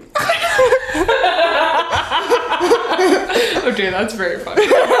married. Okay, that's very funny.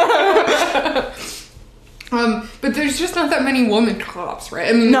 But there's just not that many woman cops, right?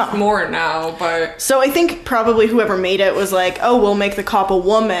 I mean, No. there's more now, but So I think probably whoever made it was like, oh, we'll make the cop a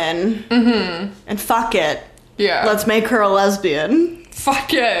woman, and fuck it. yeah. Let's make her a lesbian.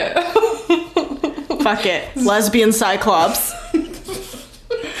 Fuck it. Fuck it. Lesbian Cyclops.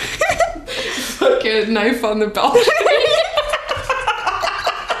 Fuck it. Knife on the balcony.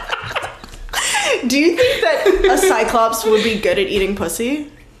 Do you think that a Cyclops would be good at eating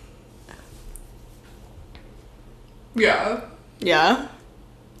pussy? Yeah. Yeah.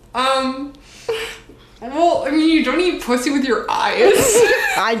 Well, I mean, you don't eat pussy with your eyes.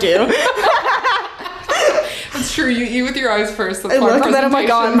 I do. That's true. You eat with your eyes first. That's I why look and then I'm like,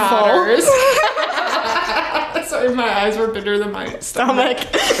 oh, I'm matters. Sorry, my eyes were bigger than my stomach.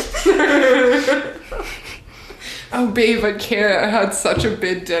 Oh, babe, I can't. I had such a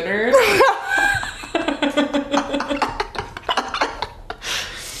big dinner.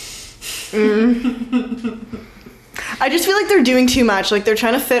 I just feel like they're doing too much. Like they're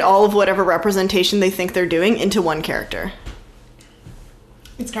trying to fit all of whatever representation they think they're doing into one character.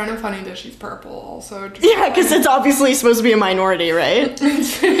 It's kind of funny that she's purple, also. Just Yeah, because it's obviously supposed to be a minority, right?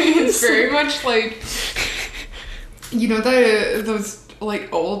 it's very much like, you know, those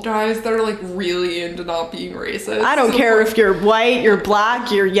like old guys that are like really into not being racist. I don't care if you're white, you're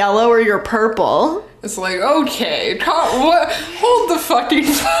black, you're yellow, or you're purple. It's like, okay, hold the fucking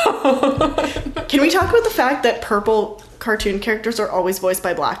phone. Can we talk about the fact that purple cartoon characters are always voiced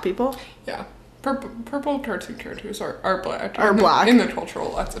by black people? Yeah, purple cartoon characters are black. Are black. in the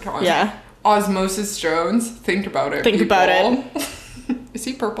cultural lexicon. Yeah. Osmosis Jones, think about it. Think about it. Is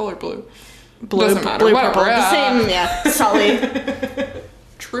he purple or blue? Blue, Doesn't matter. blue, Whatever, purple, the yeah. same. Yeah, Sully.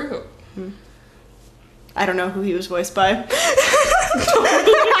 True. I don't know who he was voiced by,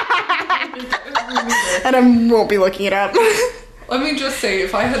 and I won't be looking it up. Let me just say,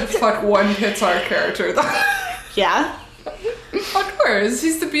 if I had to fuck one Pixar character, Yeah. of course,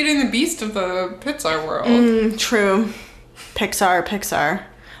 he's the Beauty and the Beast of the Pixar world. True. Pixar.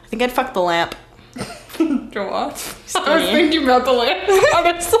 I think I'd fuck the lamp. Go off. I Skinny. was thinking about the lamp,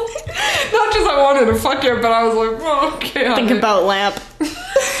 honestly. Not just I wanted to fuck it, but I was like, oh, okay. Think honey. about lamp.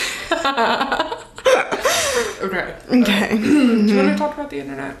 Okay. Okay. Do you want to talk about the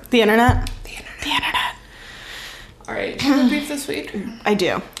internet? The internet. The internet. Alright, do you have a beef this week? I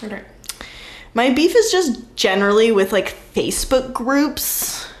do. Okay. My beef is just generally with like Facebook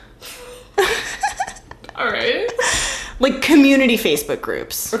groups. Alright. Like community Facebook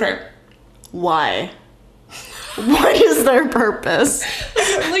groups. Okay. Why? What is their purpose?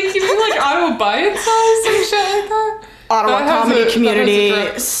 Like, you mean like auto buy and sell, some shit like that? Ottawa Comedy Community,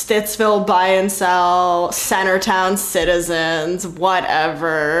 that has Stittsville Buy and Sell, Centertown Citizens,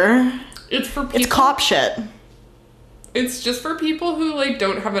 whatever. It's for people. It's cop shit. It's just for people who, like,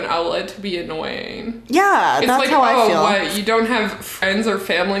 don't have an outlet to be annoying. Yeah, It's that's like, how I oh, feel. what? You don't have friends or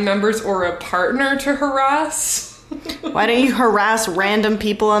family members or a partner to harass? Why don't you harass random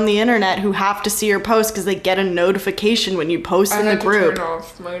people on the internet who have to see your post because they get a notification when you post in the group? I had to turn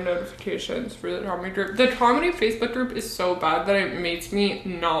off my notifications for the Tomedy group. The Tomedy Facebook group is so bad that it makes me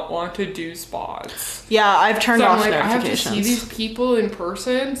not want to do spots. Yeah, I've turned So off I'm like, I have to notifications. see these people in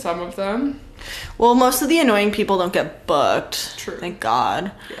person, some of them. Well, most of the annoying people don't get booked. True. Thank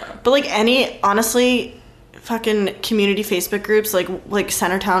God. Yeah. But like honestly, fucking community Facebook groups, like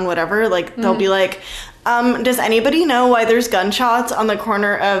Centertown, whatever, like they'll be like, does anybody know why there's gunshots on the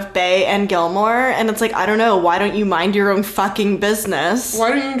corner of Bay and Gilmore? And it's like, I don't know. Why don't you mind your own fucking business?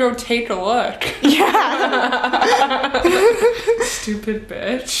 Why don't you go take a look? Yeah. Stupid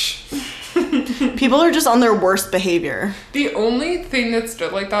bitch. People are just on their worst behavior. The only thing that's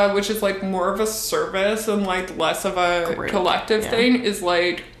like that, which is like more of a service and like less of a collective thing, is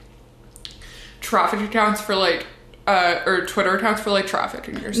like traffic accounts for like or Twitter accounts for like traffic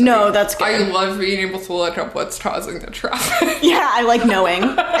in your city. No, that's good. I love being able to look up what's causing the traffic. Yeah, I like knowing.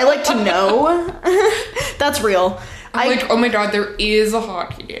 I like to know. That's real. I'm like, oh my god, there is a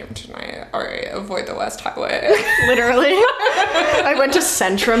hockey game tonight. Alright, avoid the West Highway. Literally. I went to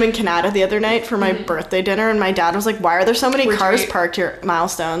Centrum in Canada the other night for my birthday dinner, and my dad was like, why are there so many cars parked here?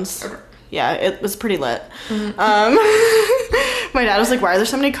 Milestones. Okay. Yeah, it was pretty lit. My dad was like, why are there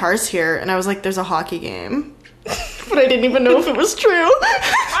so many cars here? And I was like, there's a hockey game. But I didn't even know if it was true.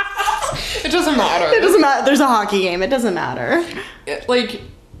 It doesn't matter. It doesn't matter. There's a hockey game. It doesn't matter. Like,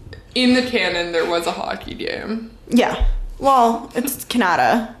 in the canon, there was a hockey game. Yeah. Well, it's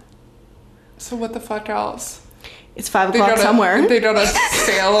Canada. So what the fuck else? It's 5 o'clock somewhere. They got a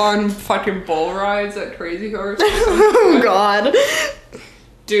sale on fucking bull rides at Crazy Horse. Oh, God.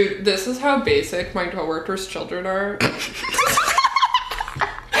 Dude, this is how basic my coworkers' children are.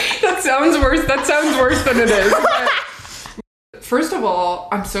 That sounds worse. That sounds worse than it is. But first of all,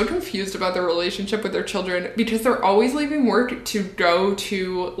 I'm so confused about their relationship with their children because they're always leaving work to go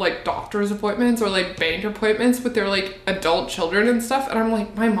to like doctor's appointments or like bank appointments with their like adult children and stuff. And I'm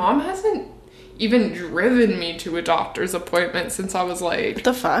like, my mom hasn't even driven me to a doctor's appointment since I was like, What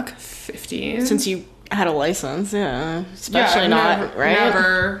the fuck? 15. Since you had a license, yeah. Especially never, right?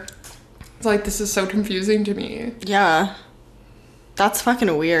 Never. It's like, this is so confusing to me. Yeah. That's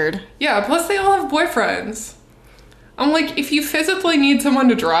fucking weird. Yeah, plus they all have boyfriends. I'm like, if you physically need someone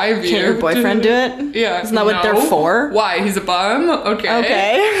to drive you... Can't your boyfriend do it? Yeah. Isn't that what they're for? Why? He's a bum? Okay.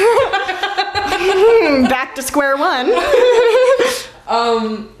 Okay. Back to square one.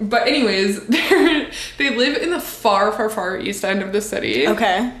 But anyways, they live in the far, far, far east end of the city.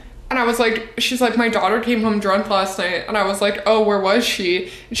 Okay. And I was like, she's like, my daughter came home drunk last night. And I was like, oh, where was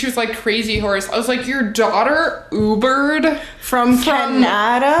she? And she was like, Crazy Horse. I was like, your daughter Ubered From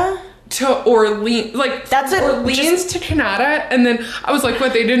Canada? to Orleans, like That's it. Orleans to Canada, and then I was like,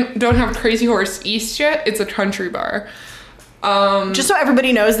 what? They don't have Crazy Horse East yet? It's a country bar. Just so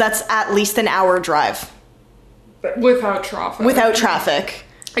everybody knows, that's at least an hour drive. Without traffic. Without traffic.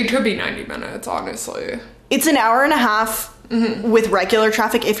 It could be 90 minutes, honestly. It's an hour and a half with regular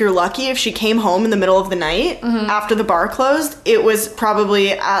traffic if you're lucky. If she came home in the middle of the night after the bar closed, it was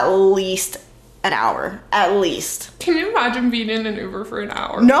probably at least an hour. At least. Can you imagine being in an Uber for an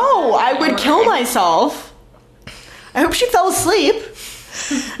hour? No, I would kill myself. I hope she fell asleep.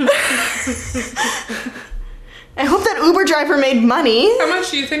 I hope that Uber driver made money. How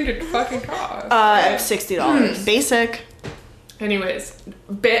much do you think it fucking cost? $60. Basic. Anyways,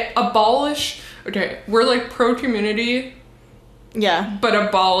 abolish. Okay, we're like pro community, Yeah. but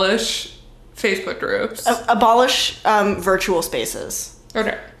abolish Facebook groups. Abolish virtual spaces.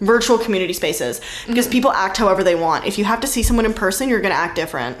 Okay. Virtual community spaces. Because people act however they want. If you have to see someone in person, you're going to act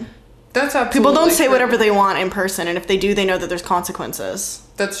different. That's absolutely People don't say true. whatever they want in person, and if they do, they know that there's consequences.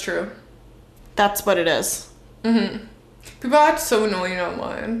 That's true. That's what it is. People act so annoying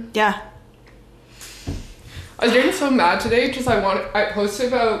online. Yeah. I was getting so mad today because I posted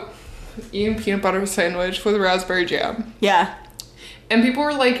about eating peanut butter sandwich with raspberry jam. Yeah. And people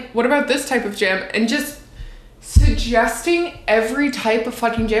were like, what about this type of jam? And just suggesting every type of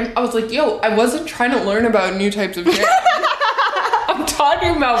fucking jam. I was like, yo, I wasn't trying to learn about new types of jam. I'm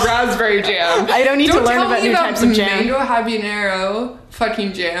talking about raspberry jam. I don't need to learn about new types of jam. Mango habanero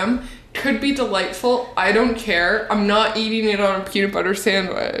fucking jam could be delightful. I don't care. I'm not eating it on a peanut butter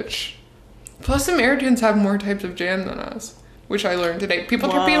sandwich. Plus, Americans have more types of jam than us. which I learned today. People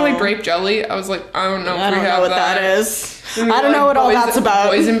kept being like grape jelly. I was like, I don't know I if we don't have know what that. that is. I don't know what all that's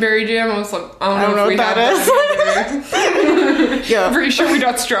about. Boysenberry jam. I was like, I don't know if we what have that is. I'm Yeah. pretty sure we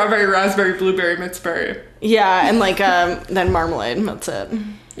got strawberry, raspberry, blueberry, minceberry. Yeah, and like then marmalade. That's it.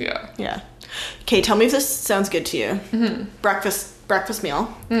 Yeah. Yeah. Okay, tell me if this sounds good to you. Breakfast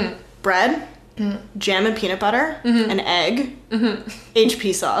meal. Bread, jam and peanut butter, an egg,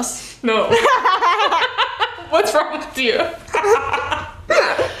 HP sauce. No. What's wrong with you?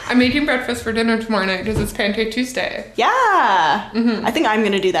 I'm making breakfast for dinner tomorrow night because it's Pancake Tuesday. Yeah. I think I'm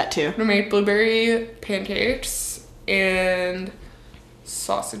gonna do that too. I'm gonna make blueberry pancakes and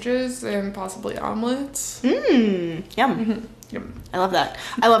sausages and possibly omelets. Yum. Yum. I love that.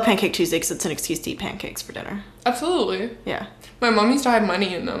 I love Pancake Tuesday because it's an excuse to eat pancakes for dinner. Absolutely. Yeah. My mom used to hide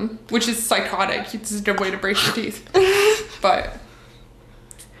money in them, which is psychotic. It's just a way to break your teeth. But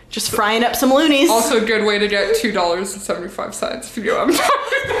Just frying up some loonies. also a good way to get $2.75 if you know what I'm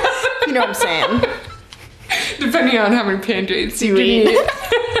talking about. You know what I'm saying. Depending on how many pancakes you You can eat.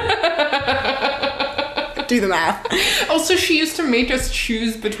 eat. Do the math. Also, she used to make us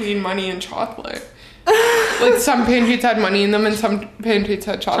choose between money and chocolate. Like, some pancakes had money in them and some pancakes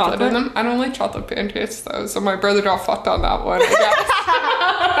had chocolate in them. I don't like chocolate pancakes, though, so my brother got fucked on that one, I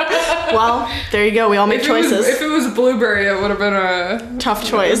guess. Well, there you go. We all make choices. If it was blueberry, it would have been a... Tough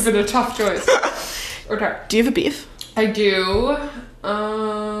choice. It would have been a tough choice. Okay. Do you have a beef? I do.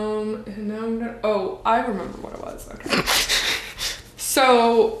 And now I'm gonna... Oh, I remember what it was. Okay.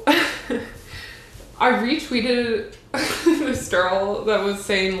 So, I retweeted this girl that was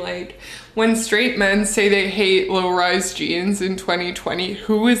saying, like, when straight men say they hate low-rise jeans in 2020,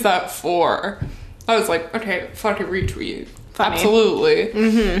 who is that for? I was like, okay, fucking retweet. Funny. Absolutely.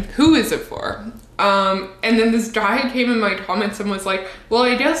 Who is it for? And then this guy came in my comments and was like, well,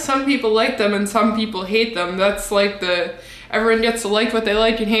 I guess some people like them and some people hate them. That's like everyone gets to like what they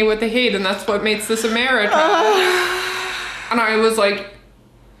like and hate what they hate, and that's what makes this America. And I was like,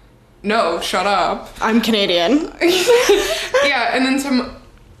 no, shut up. I'm Canadian. Yeah, and then some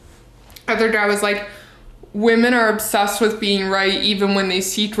other guy was like, women are obsessed with being right even when they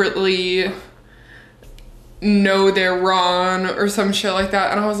secretly know they're wrong or some shit like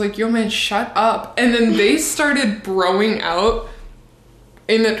that. And I was like, yo, man, shut up. And then they started broing out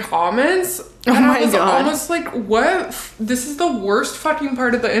in the comments. Oh And my I was God. almost like, what? This is the worst fucking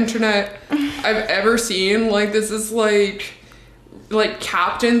part of the internet I've ever seen. Like, this is like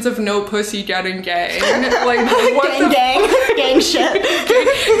captains of no pussy getting gay. Like, what gang shit.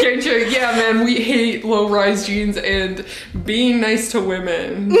 gang shit. Yeah, man, we hate low-rise jeans and being nice to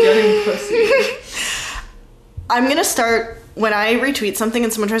women, getting pussy. I'm gonna start, when I retweet something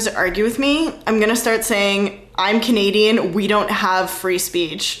and someone tries to argue with me, I'm gonna start saying, I'm Canadian, we don't have free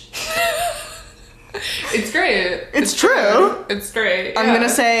speech. It's great. It's true. It's great. I'm yeah. gonna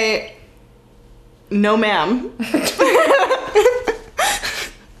say, no ma'am.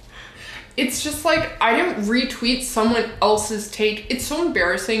 It's just like, I didn't retweet someone else's take. It's so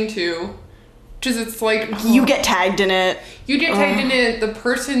embarrassing too. Because it's like... You get tagged in it. You get tagged in it, the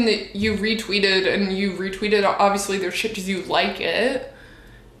person that you retweeted, and you retweeted obviously their shit because you like it,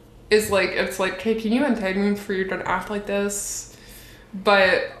 is like, it's like, hey, can you untag me before you're gonna act like this?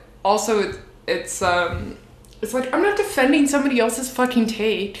 But also it's like, I'm not defending somebody else's fucking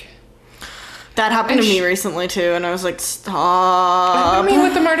take. That happened And to me recently too, and I was like, stop. I mean,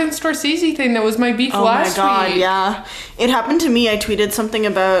 with the Martin Scorsese thing, that was my beef last Oh my god, week. yeah. It happened to me. I tweeted something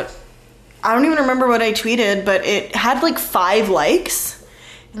about, I don't even remember what I tweeted, but it had like 5 likes,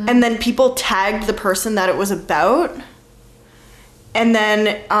 and then people tagged the person that it was about, and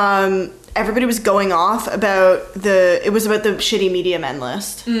then everybody was going off about it was about the shitty media men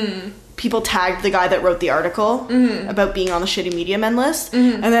list. People tagged the guy that wrote the article about being on the shitty media men list,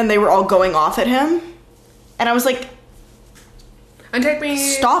 and then they were all going off at him, and I was like, Untag me.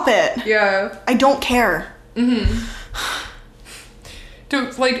 stop it. Yeah. I don't care.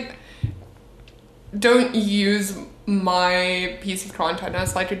 Don't use my piece of content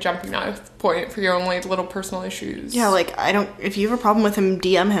as like a jumping off point for your own like little personal issues. Yeah, like, if you have a problem with him,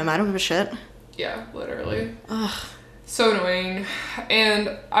 DM him. I don't give a shit. Yeah, literally. So annoying. And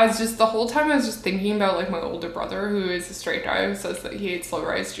the whole time I was just thinking about like my older brother, who is a straight guy who says that he hates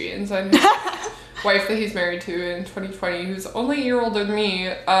low-rise jeans, and his wife that he's married to in 2020, who's only a year older than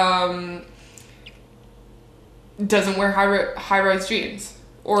me, doesn't wear high-rise jeans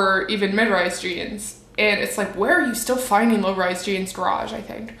or even mid-rise jeans. And it's like, where are you still finding low-rise jeans? Garage, I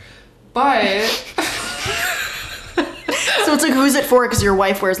think. But So it's like, who's it for? Because your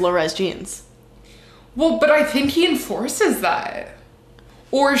wife wears low-rise jeans. well, but I think he enforces that.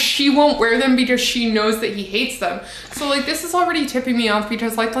 or she won't wear them because she knows that he hates them. So, like, this is already tipping me off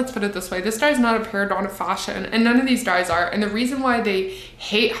because, like, let's put it this way. This guy's not a paragon of fashion, and none of these guys are. And the reason why they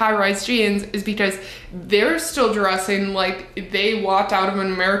hate high-rise jeans is because they're still dressing like they walked out of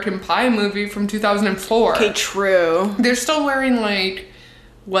an American Pie movie from 2004. Okay, true. They're still wearing, like,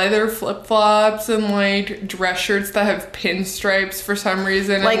 leather flip-flops and, like, dress shirts that have pinstripes for some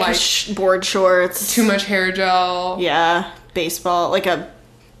reason. Like, and, like board shorts. too much hair gel. Yeah. Baseball. Like a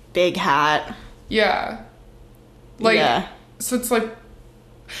big hat. Yeah. Like, yeah. So it's like,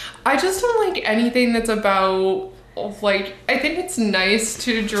 I just don't like anything that's about, like, I think it's nice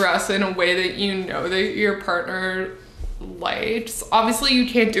to dress in a way that you know that your partner likes. Obviously, you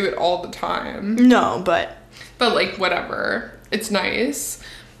can't do it all the time. No, but like, whatever. It's nice.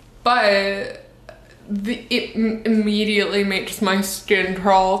 But it immediately makes my skin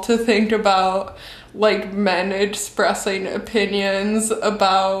crawl to think about, like, men expressing opinions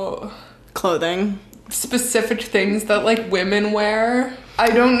about clothing. Specific things that, like, women wear. I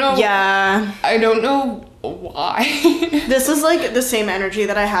don't know. Yeah. I don't know why. This is, like, the same energy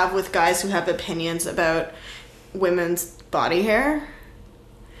that I have with guys who have opinions about women's body hair.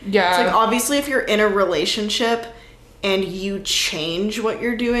 Yeah. It's like, obviously, if you're in a relationship and you change what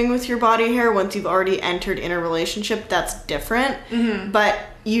you're doing with your body hair once you've already entered in a relationship, that's different. Mm-hmm. But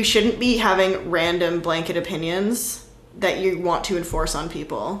you shouldn't be having random blanket opinions that you want to enforce on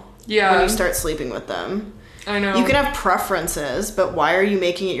people. Yeah. When you start sleeping with them. I know. You can have preferences, but why are you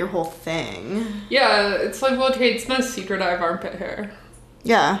making it your whole thing? Yeah, it's like, well, okay, it's no secret I have armpit hair.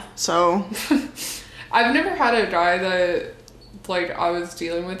 Yeah, so... I've never had a guy that, like, I was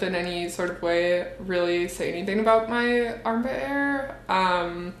dealing with in any sort of way really say anything about my armpit hair.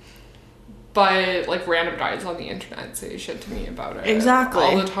 But, like, random guys on the internet say shit to me about it. Exactly.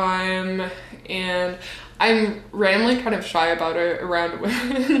 All the time. And I'm randomly kind of shy about it around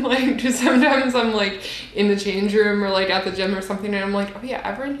women. Like, just sometimes I'm, like, in the change room or, like, at the gym or something, and I'm like, oh, yeah,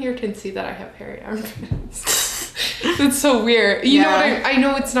 everyone here can see that I have hairy armpits. It's so weird. You know what I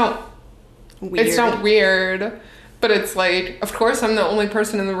know it's not... Weird. It's not weird, but it's like, of course I'm the only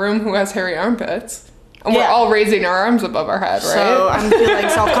person in the room who has hairy armpits. And we're all raising our arms above our head, right? So I'm feeling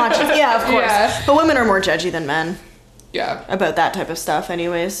self-conscious. Yeah, of course. Yeah. But women are more judgy than men. Yeah. About that type of stuff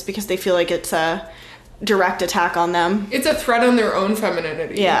anyways, because they feel like it's a direct attack on them. It's a threat on their own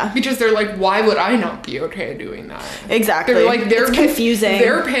femininity. Yeah. Because they're like, why would I not be okay doing that? Exactly. They're like, it's confusing.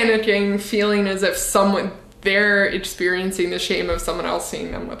 They're panicking, feeling as if they're experiencing the shame of someone else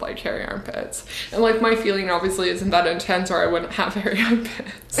seeing them with, like, hairy armpits. And, like, my feeling obviously isn't that intense or I wouldn't have hairy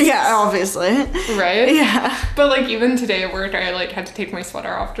armpits. Yeah, obviously. Right? Yeah. But, like, even today at work, I, like, had to take my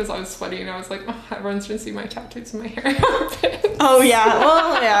sweater off because I was sweaty and I was like, oh, everyone's gonna see my tattoos and my hairy armpits. Oh, yeah.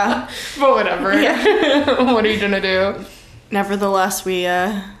 Well, yeah. But whatever. Yeah. What are you gonna do? Nevertheless,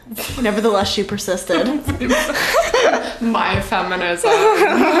 she persisted. My feminism.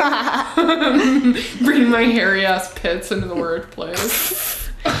 Bring my hairy ass pits into the workplace.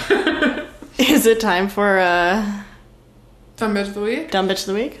 Is it time for Dumb bitch of the week? Dumb bitch of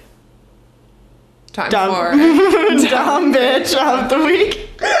the week? For Dumb bitch of the week.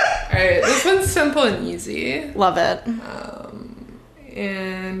 Alright, this one's simple and easy. Love it.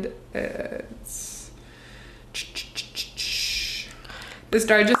 And it's... This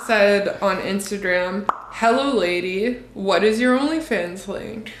guy just said on Instagram, hello lady, what is your OnlyFans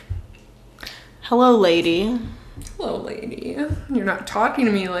link? Hello, lady. Hello lady. You're not talking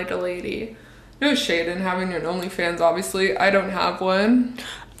to me like a lady. No shade in having an OnlyFans, obviously. I don't have one.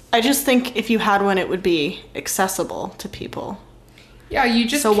 I just think if you had one, it would be accessible to people. Yeah, you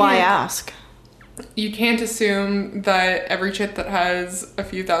just So why ask? You can't assume that every chick that has a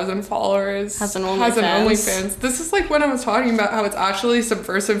few thousand followers has an OnlyFans. This is like when I was talking about how it's actually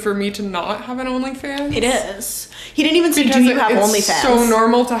subversive for me to not have an OnlyFans. It is. He didn't even say, because do you have it's OnlyFans? so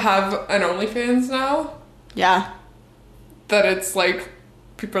normal to have an OnlyFans now. Yeah. That it's like,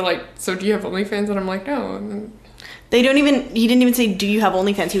 people are like, so do you have OnlyFans? And I'm like, no. And then, he didn't even say, do you have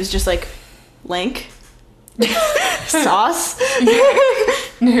OnlyFans? He was just like, link? Sauce?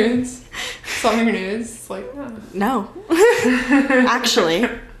 Nudes. Something nudes. It's like, no. Actually,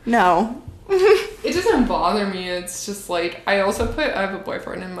 no. It doesn't bother me. It's just like, I have a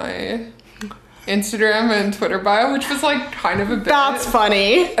boyfriend in my Instagram and Twitter bio, which was like kind of a bit. That's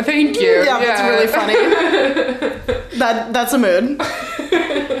funny. Thank you. Yeah, that's really funny. That's a mood.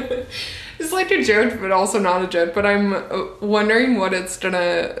 It's like a joke, but also not a joke. But I'm wondering what it's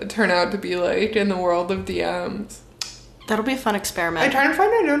gonna turn out to be like in the world of DMs. That'll be a fun experiment. I try to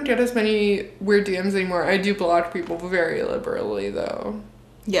find I don't get as many weird DMs anymore. I do block people very liberally, though.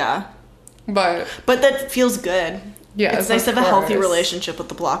 Yeah. But that feels good. Yeah, it's nice to have a healthy relationship with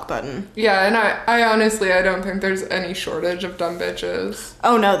the block button. Yeah, and I honestly, I don't think there's any shortage of dumb bitches.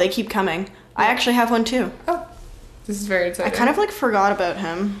 Oh no, they keep coming. I actually have one too. Oh, this is very exciting. I kind of like forgot about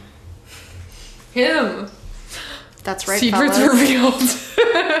him. Him. That's right, Secrets fellas. revealed.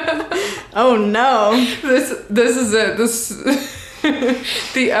 Oh no. This is it. This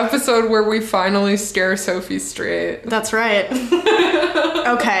the episode where we finally scare Sophie straight. That's right.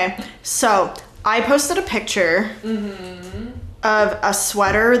 Okay, so I posted a picture of a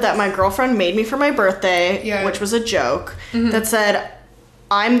sweater that my girlfriend made me for my birthday, which was a joke, that said,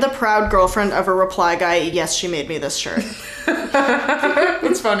 "I'm the proud girlfriend of a reply guy. Yes, she made me this shirt."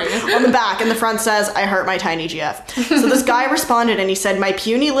 It's funny. On the back, and the front says, "I heart my tiny GF." So this guy responded and he said, "My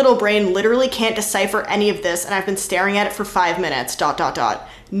puny little brain literally can't decipher any of this, and I've been staring at it for 5 minutes, ...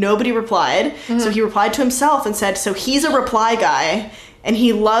 Nobody replied. So he replied to himself and said, "So he's a reply guy, and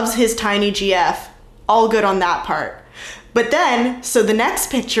he loves his tiny GF. All good on that part." But then, so the next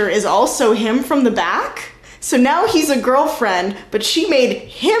picture is also him from the back. So now he's a girlfriend, but she made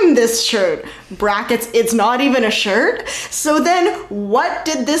him this shirt. Brackets, it's not even a shirt. So then, what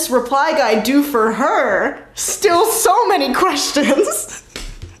did this reply guy do for her? Still so many questions.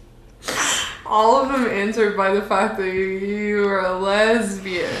 All of them answered by the fact that you are a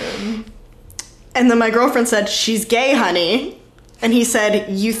lesbian. And then my girlfriend said, "She's gay, honey." And he said,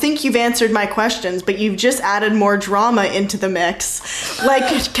 "You think you've answered my questions, but you've just added more drama into the mix.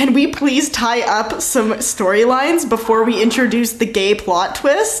 Like, can we please tie up some storylines before we introduce the gay plot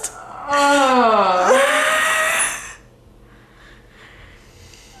twist?"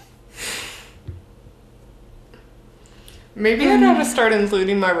 Maybe I'd have to start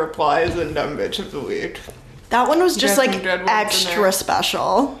including my replies in Dumb Bitch of the Week. That one was just Got like some good ones in extra there.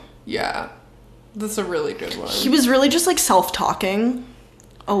 special. Yeah. That's a really good one. He was really just like self-talking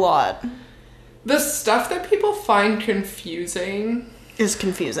a lot. The stuff that people find confusing Is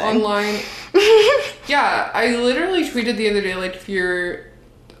confusing. online. Yeah, I literally tweeted the other day, like,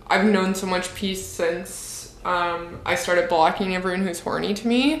 I've known so much peace since I started blocking everyone who's horny to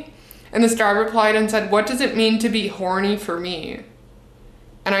me. And this guy replied and said, "What does it mean to be horny for me?"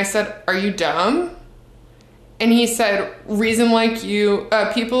 And I said, "Are you dumb?" And he said, "Reason like you,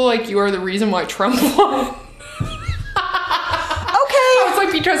 people like you are the reason why Trump won." Okay. I was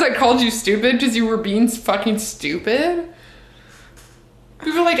like, "Because I called you stupid because you were being fucking stupid?"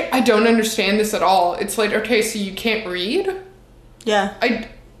 People are like, "I don't understand this at all." It's like, okay, so you can't read? Yeah.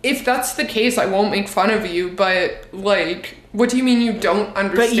 If that's the case, I won't make fun of you, but, like, what do you mean you don't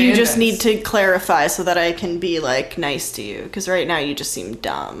understand But you just this? need to clarify so that I can be, like, nice to you. Because right now you just seem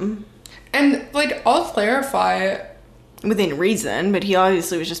dumb. And, like, I'll clarify. Within reason, but he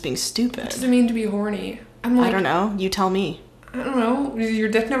obviously was just being stupid. What does it mean to be horny? I'm like, I don't know. You tell me. I don't know. Your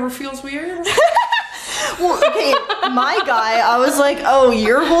dick never feels weird? Well, okay, my guy, I was like, oh,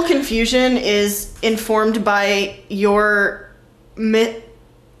 your whole confusion is informed by your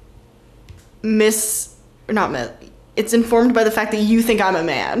it's informed by the fact that you think I'm a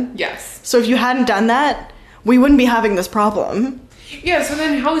man. Yes. So if you hadn't done that, we wouldn't be having this problem. Yeah, so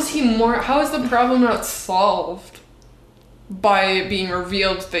then how is the problem not solved by it being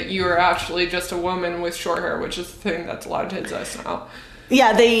revealed that you are actually just a woman with short hair, which is the thing that's allowed to exist now?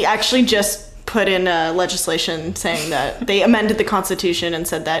 Yeah, they actually just put in legislation saying that they amended the Constitution and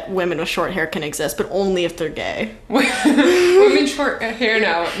said that women with short hair can exist, but only if they're gay. Women short hair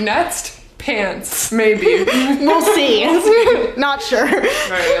now. Next, pants, maybe. We'll see. Not sure.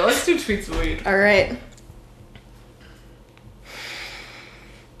 Alright, let's do tweets of the week. All right.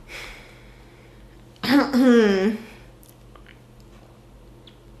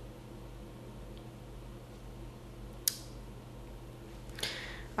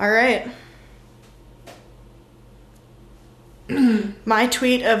 All right. My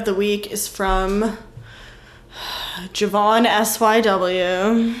tweet of the week is from Javon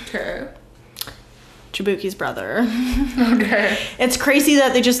SYW, Okay. Jabuki's brother. Okay. It's crazy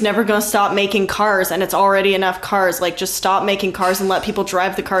that they just never gonna stop making cars, and it's already enough cars. Like, just stop making cars and let people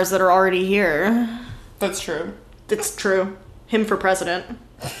drive the cars that are already here. That's true. It's true. Him for president.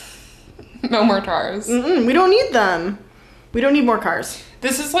 No more cars. We don't need them. We don't need more cars.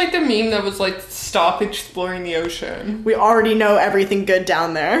 This is like the meme that was like, stop exploring the ocean. We already know everything good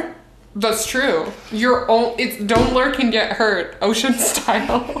down there. That's true. It's don't lurk and get hurt, ocean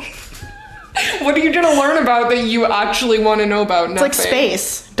style. What are you gonna learn about that you actually want to know about? It's like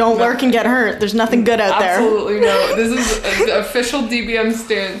space. Don't lurk and get hurt. There's nothing good out there. Absolutely no. This is the official DBM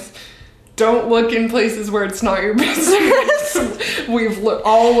stance. Don't look in places where it's not your business. We've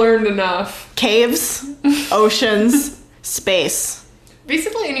all learned enough. Caves, oceans, space.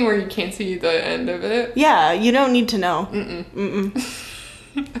 Basically anywhere you can't see the end of it. Yeah, you don't need to know.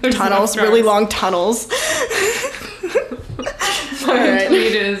 Tunnels, really long tunnels. My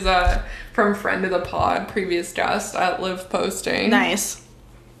tweet is from friend of the pod, previous guest at Live Posting. Nice.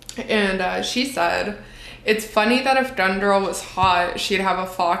 And she said, it's funny that if Dundrel was hot, she'd have a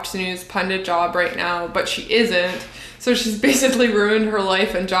Fox News pundit job right now, but she isn't. So she's basically ruined her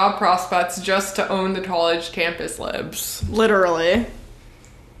life and job prospects just to own the college campus libs. Literally.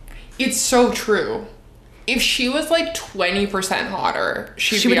 It's so true. If she was like 20% hotter,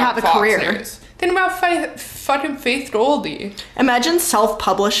 she would be on have a Fox career. News. Think about fucking Faith Goldie. Imagine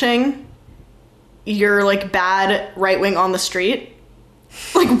self-publishing your, like, bad right-wing on the street.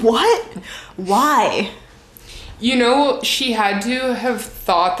 Like, what? Why? You know, she had to have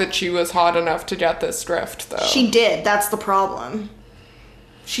thought that she was hot enough to get this drift, though. She did. That's the problem.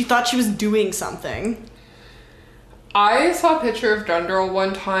 She thought she was doing something. I saw a picture of Dundrel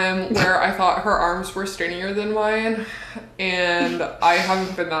one time where I thought her arms were skinnier than mine, and I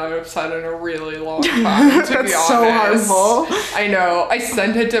haven't been that upset in a really long time, to be honest. So harmful. I know. I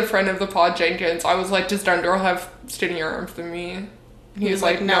sent it to a friend of the pod, Jenkins. I was like, does Dundrel have skinnier arms than me? He was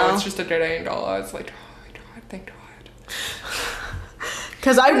like, no, it's just a good angle. I was like, oh my god, thank God.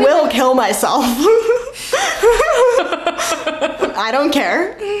 Because I will kill myself. I don't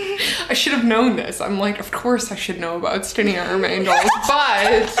care. I should have known this. I'm like, of course I should know about skinny arm angles,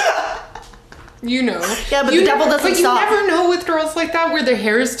 but you know. Yeah, but the devil doesn't stop. You never know with girls like that where their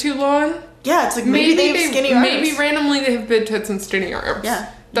hair is too long. Yeah, it's like maybe they have skinny arms. Maybe randomly they have big tits and skinny arms.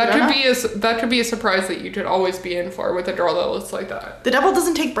 Yeah. That could be a surprise that you could always be in for with a girl that looks like that. The devil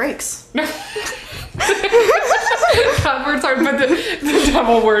doesn't take breaks. God works hard, but the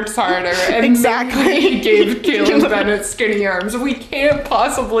devil works harder. And exactly. He gave Caitlin Bennett skinny arms. We can't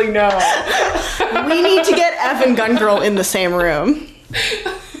possibly know. We need to get Evan Gun Girl in the same room.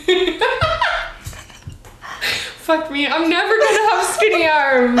 Fuck me, I'm never gonna have skinny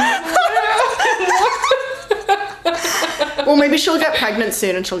arms. Well, maybe she'll get pregnant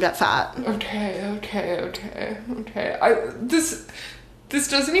soon and she'll get fat. Okay. This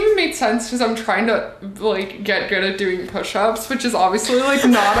doesn't even make sense because I'm trying to, like, get good at doing push-ups, which is obviously, like,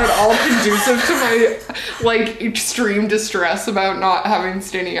 not at all conducive to my, like, extreme distress about not having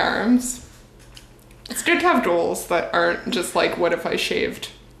skinny arms. It's good to have goals that aren't just, like, what if I shaved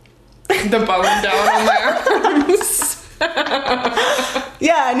the bone down on my arms?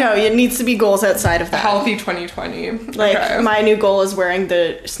 Yeah, no, it needs to be goals outside of that. Healthy 2020. Like, okay. My new goal is wearing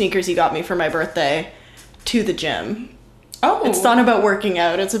the sneakers you got me for my birthday to the gym. Oh. It's not about working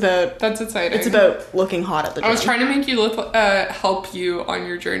out. It's about... That's exciting. It's about looking hot at the gym. I was trying to make you look, help you on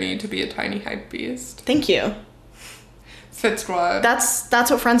your journey to be a tiny hype beast. Thank you. Fit squad. That's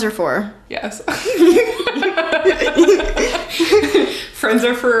what friends are for. Yes. Friends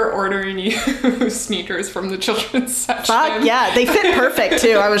are for ordering you sneakers from the children's section. Fuck, yeah. They fit perfect,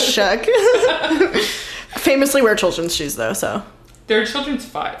 too. I was shook. Famously wear children's shoes, though, so... They're children's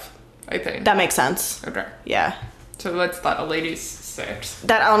 5, I think. That makes sense. Okay. Yeah. So that's that a lady's 6.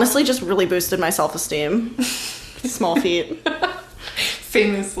 That honestly just really boosted my self-esteem. Small feet.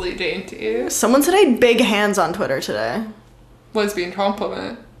 Famously dainty. Someone said I had big hands on Twitter today. Lesbian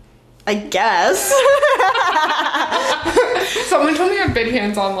compliment. I guess. Someone told me I have big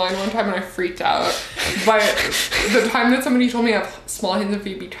hands online one time and I freaked out. But the time that somebody told me I have small hands and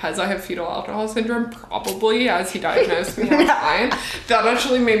feet because I have fetal alcohol syndrome, probably, as he diagnosed me online, that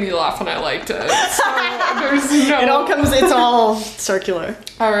actually made me laugh and I liked it. So there's no... It's all circular.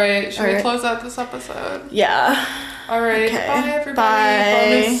 Alright, should we close out this episode? Yeah. Alright, Okay. bye everybody.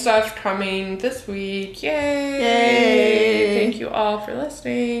 Bye. Bonus stuff coming this week. Yay! Yay! Thank you all for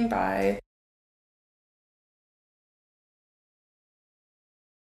listening. Bye.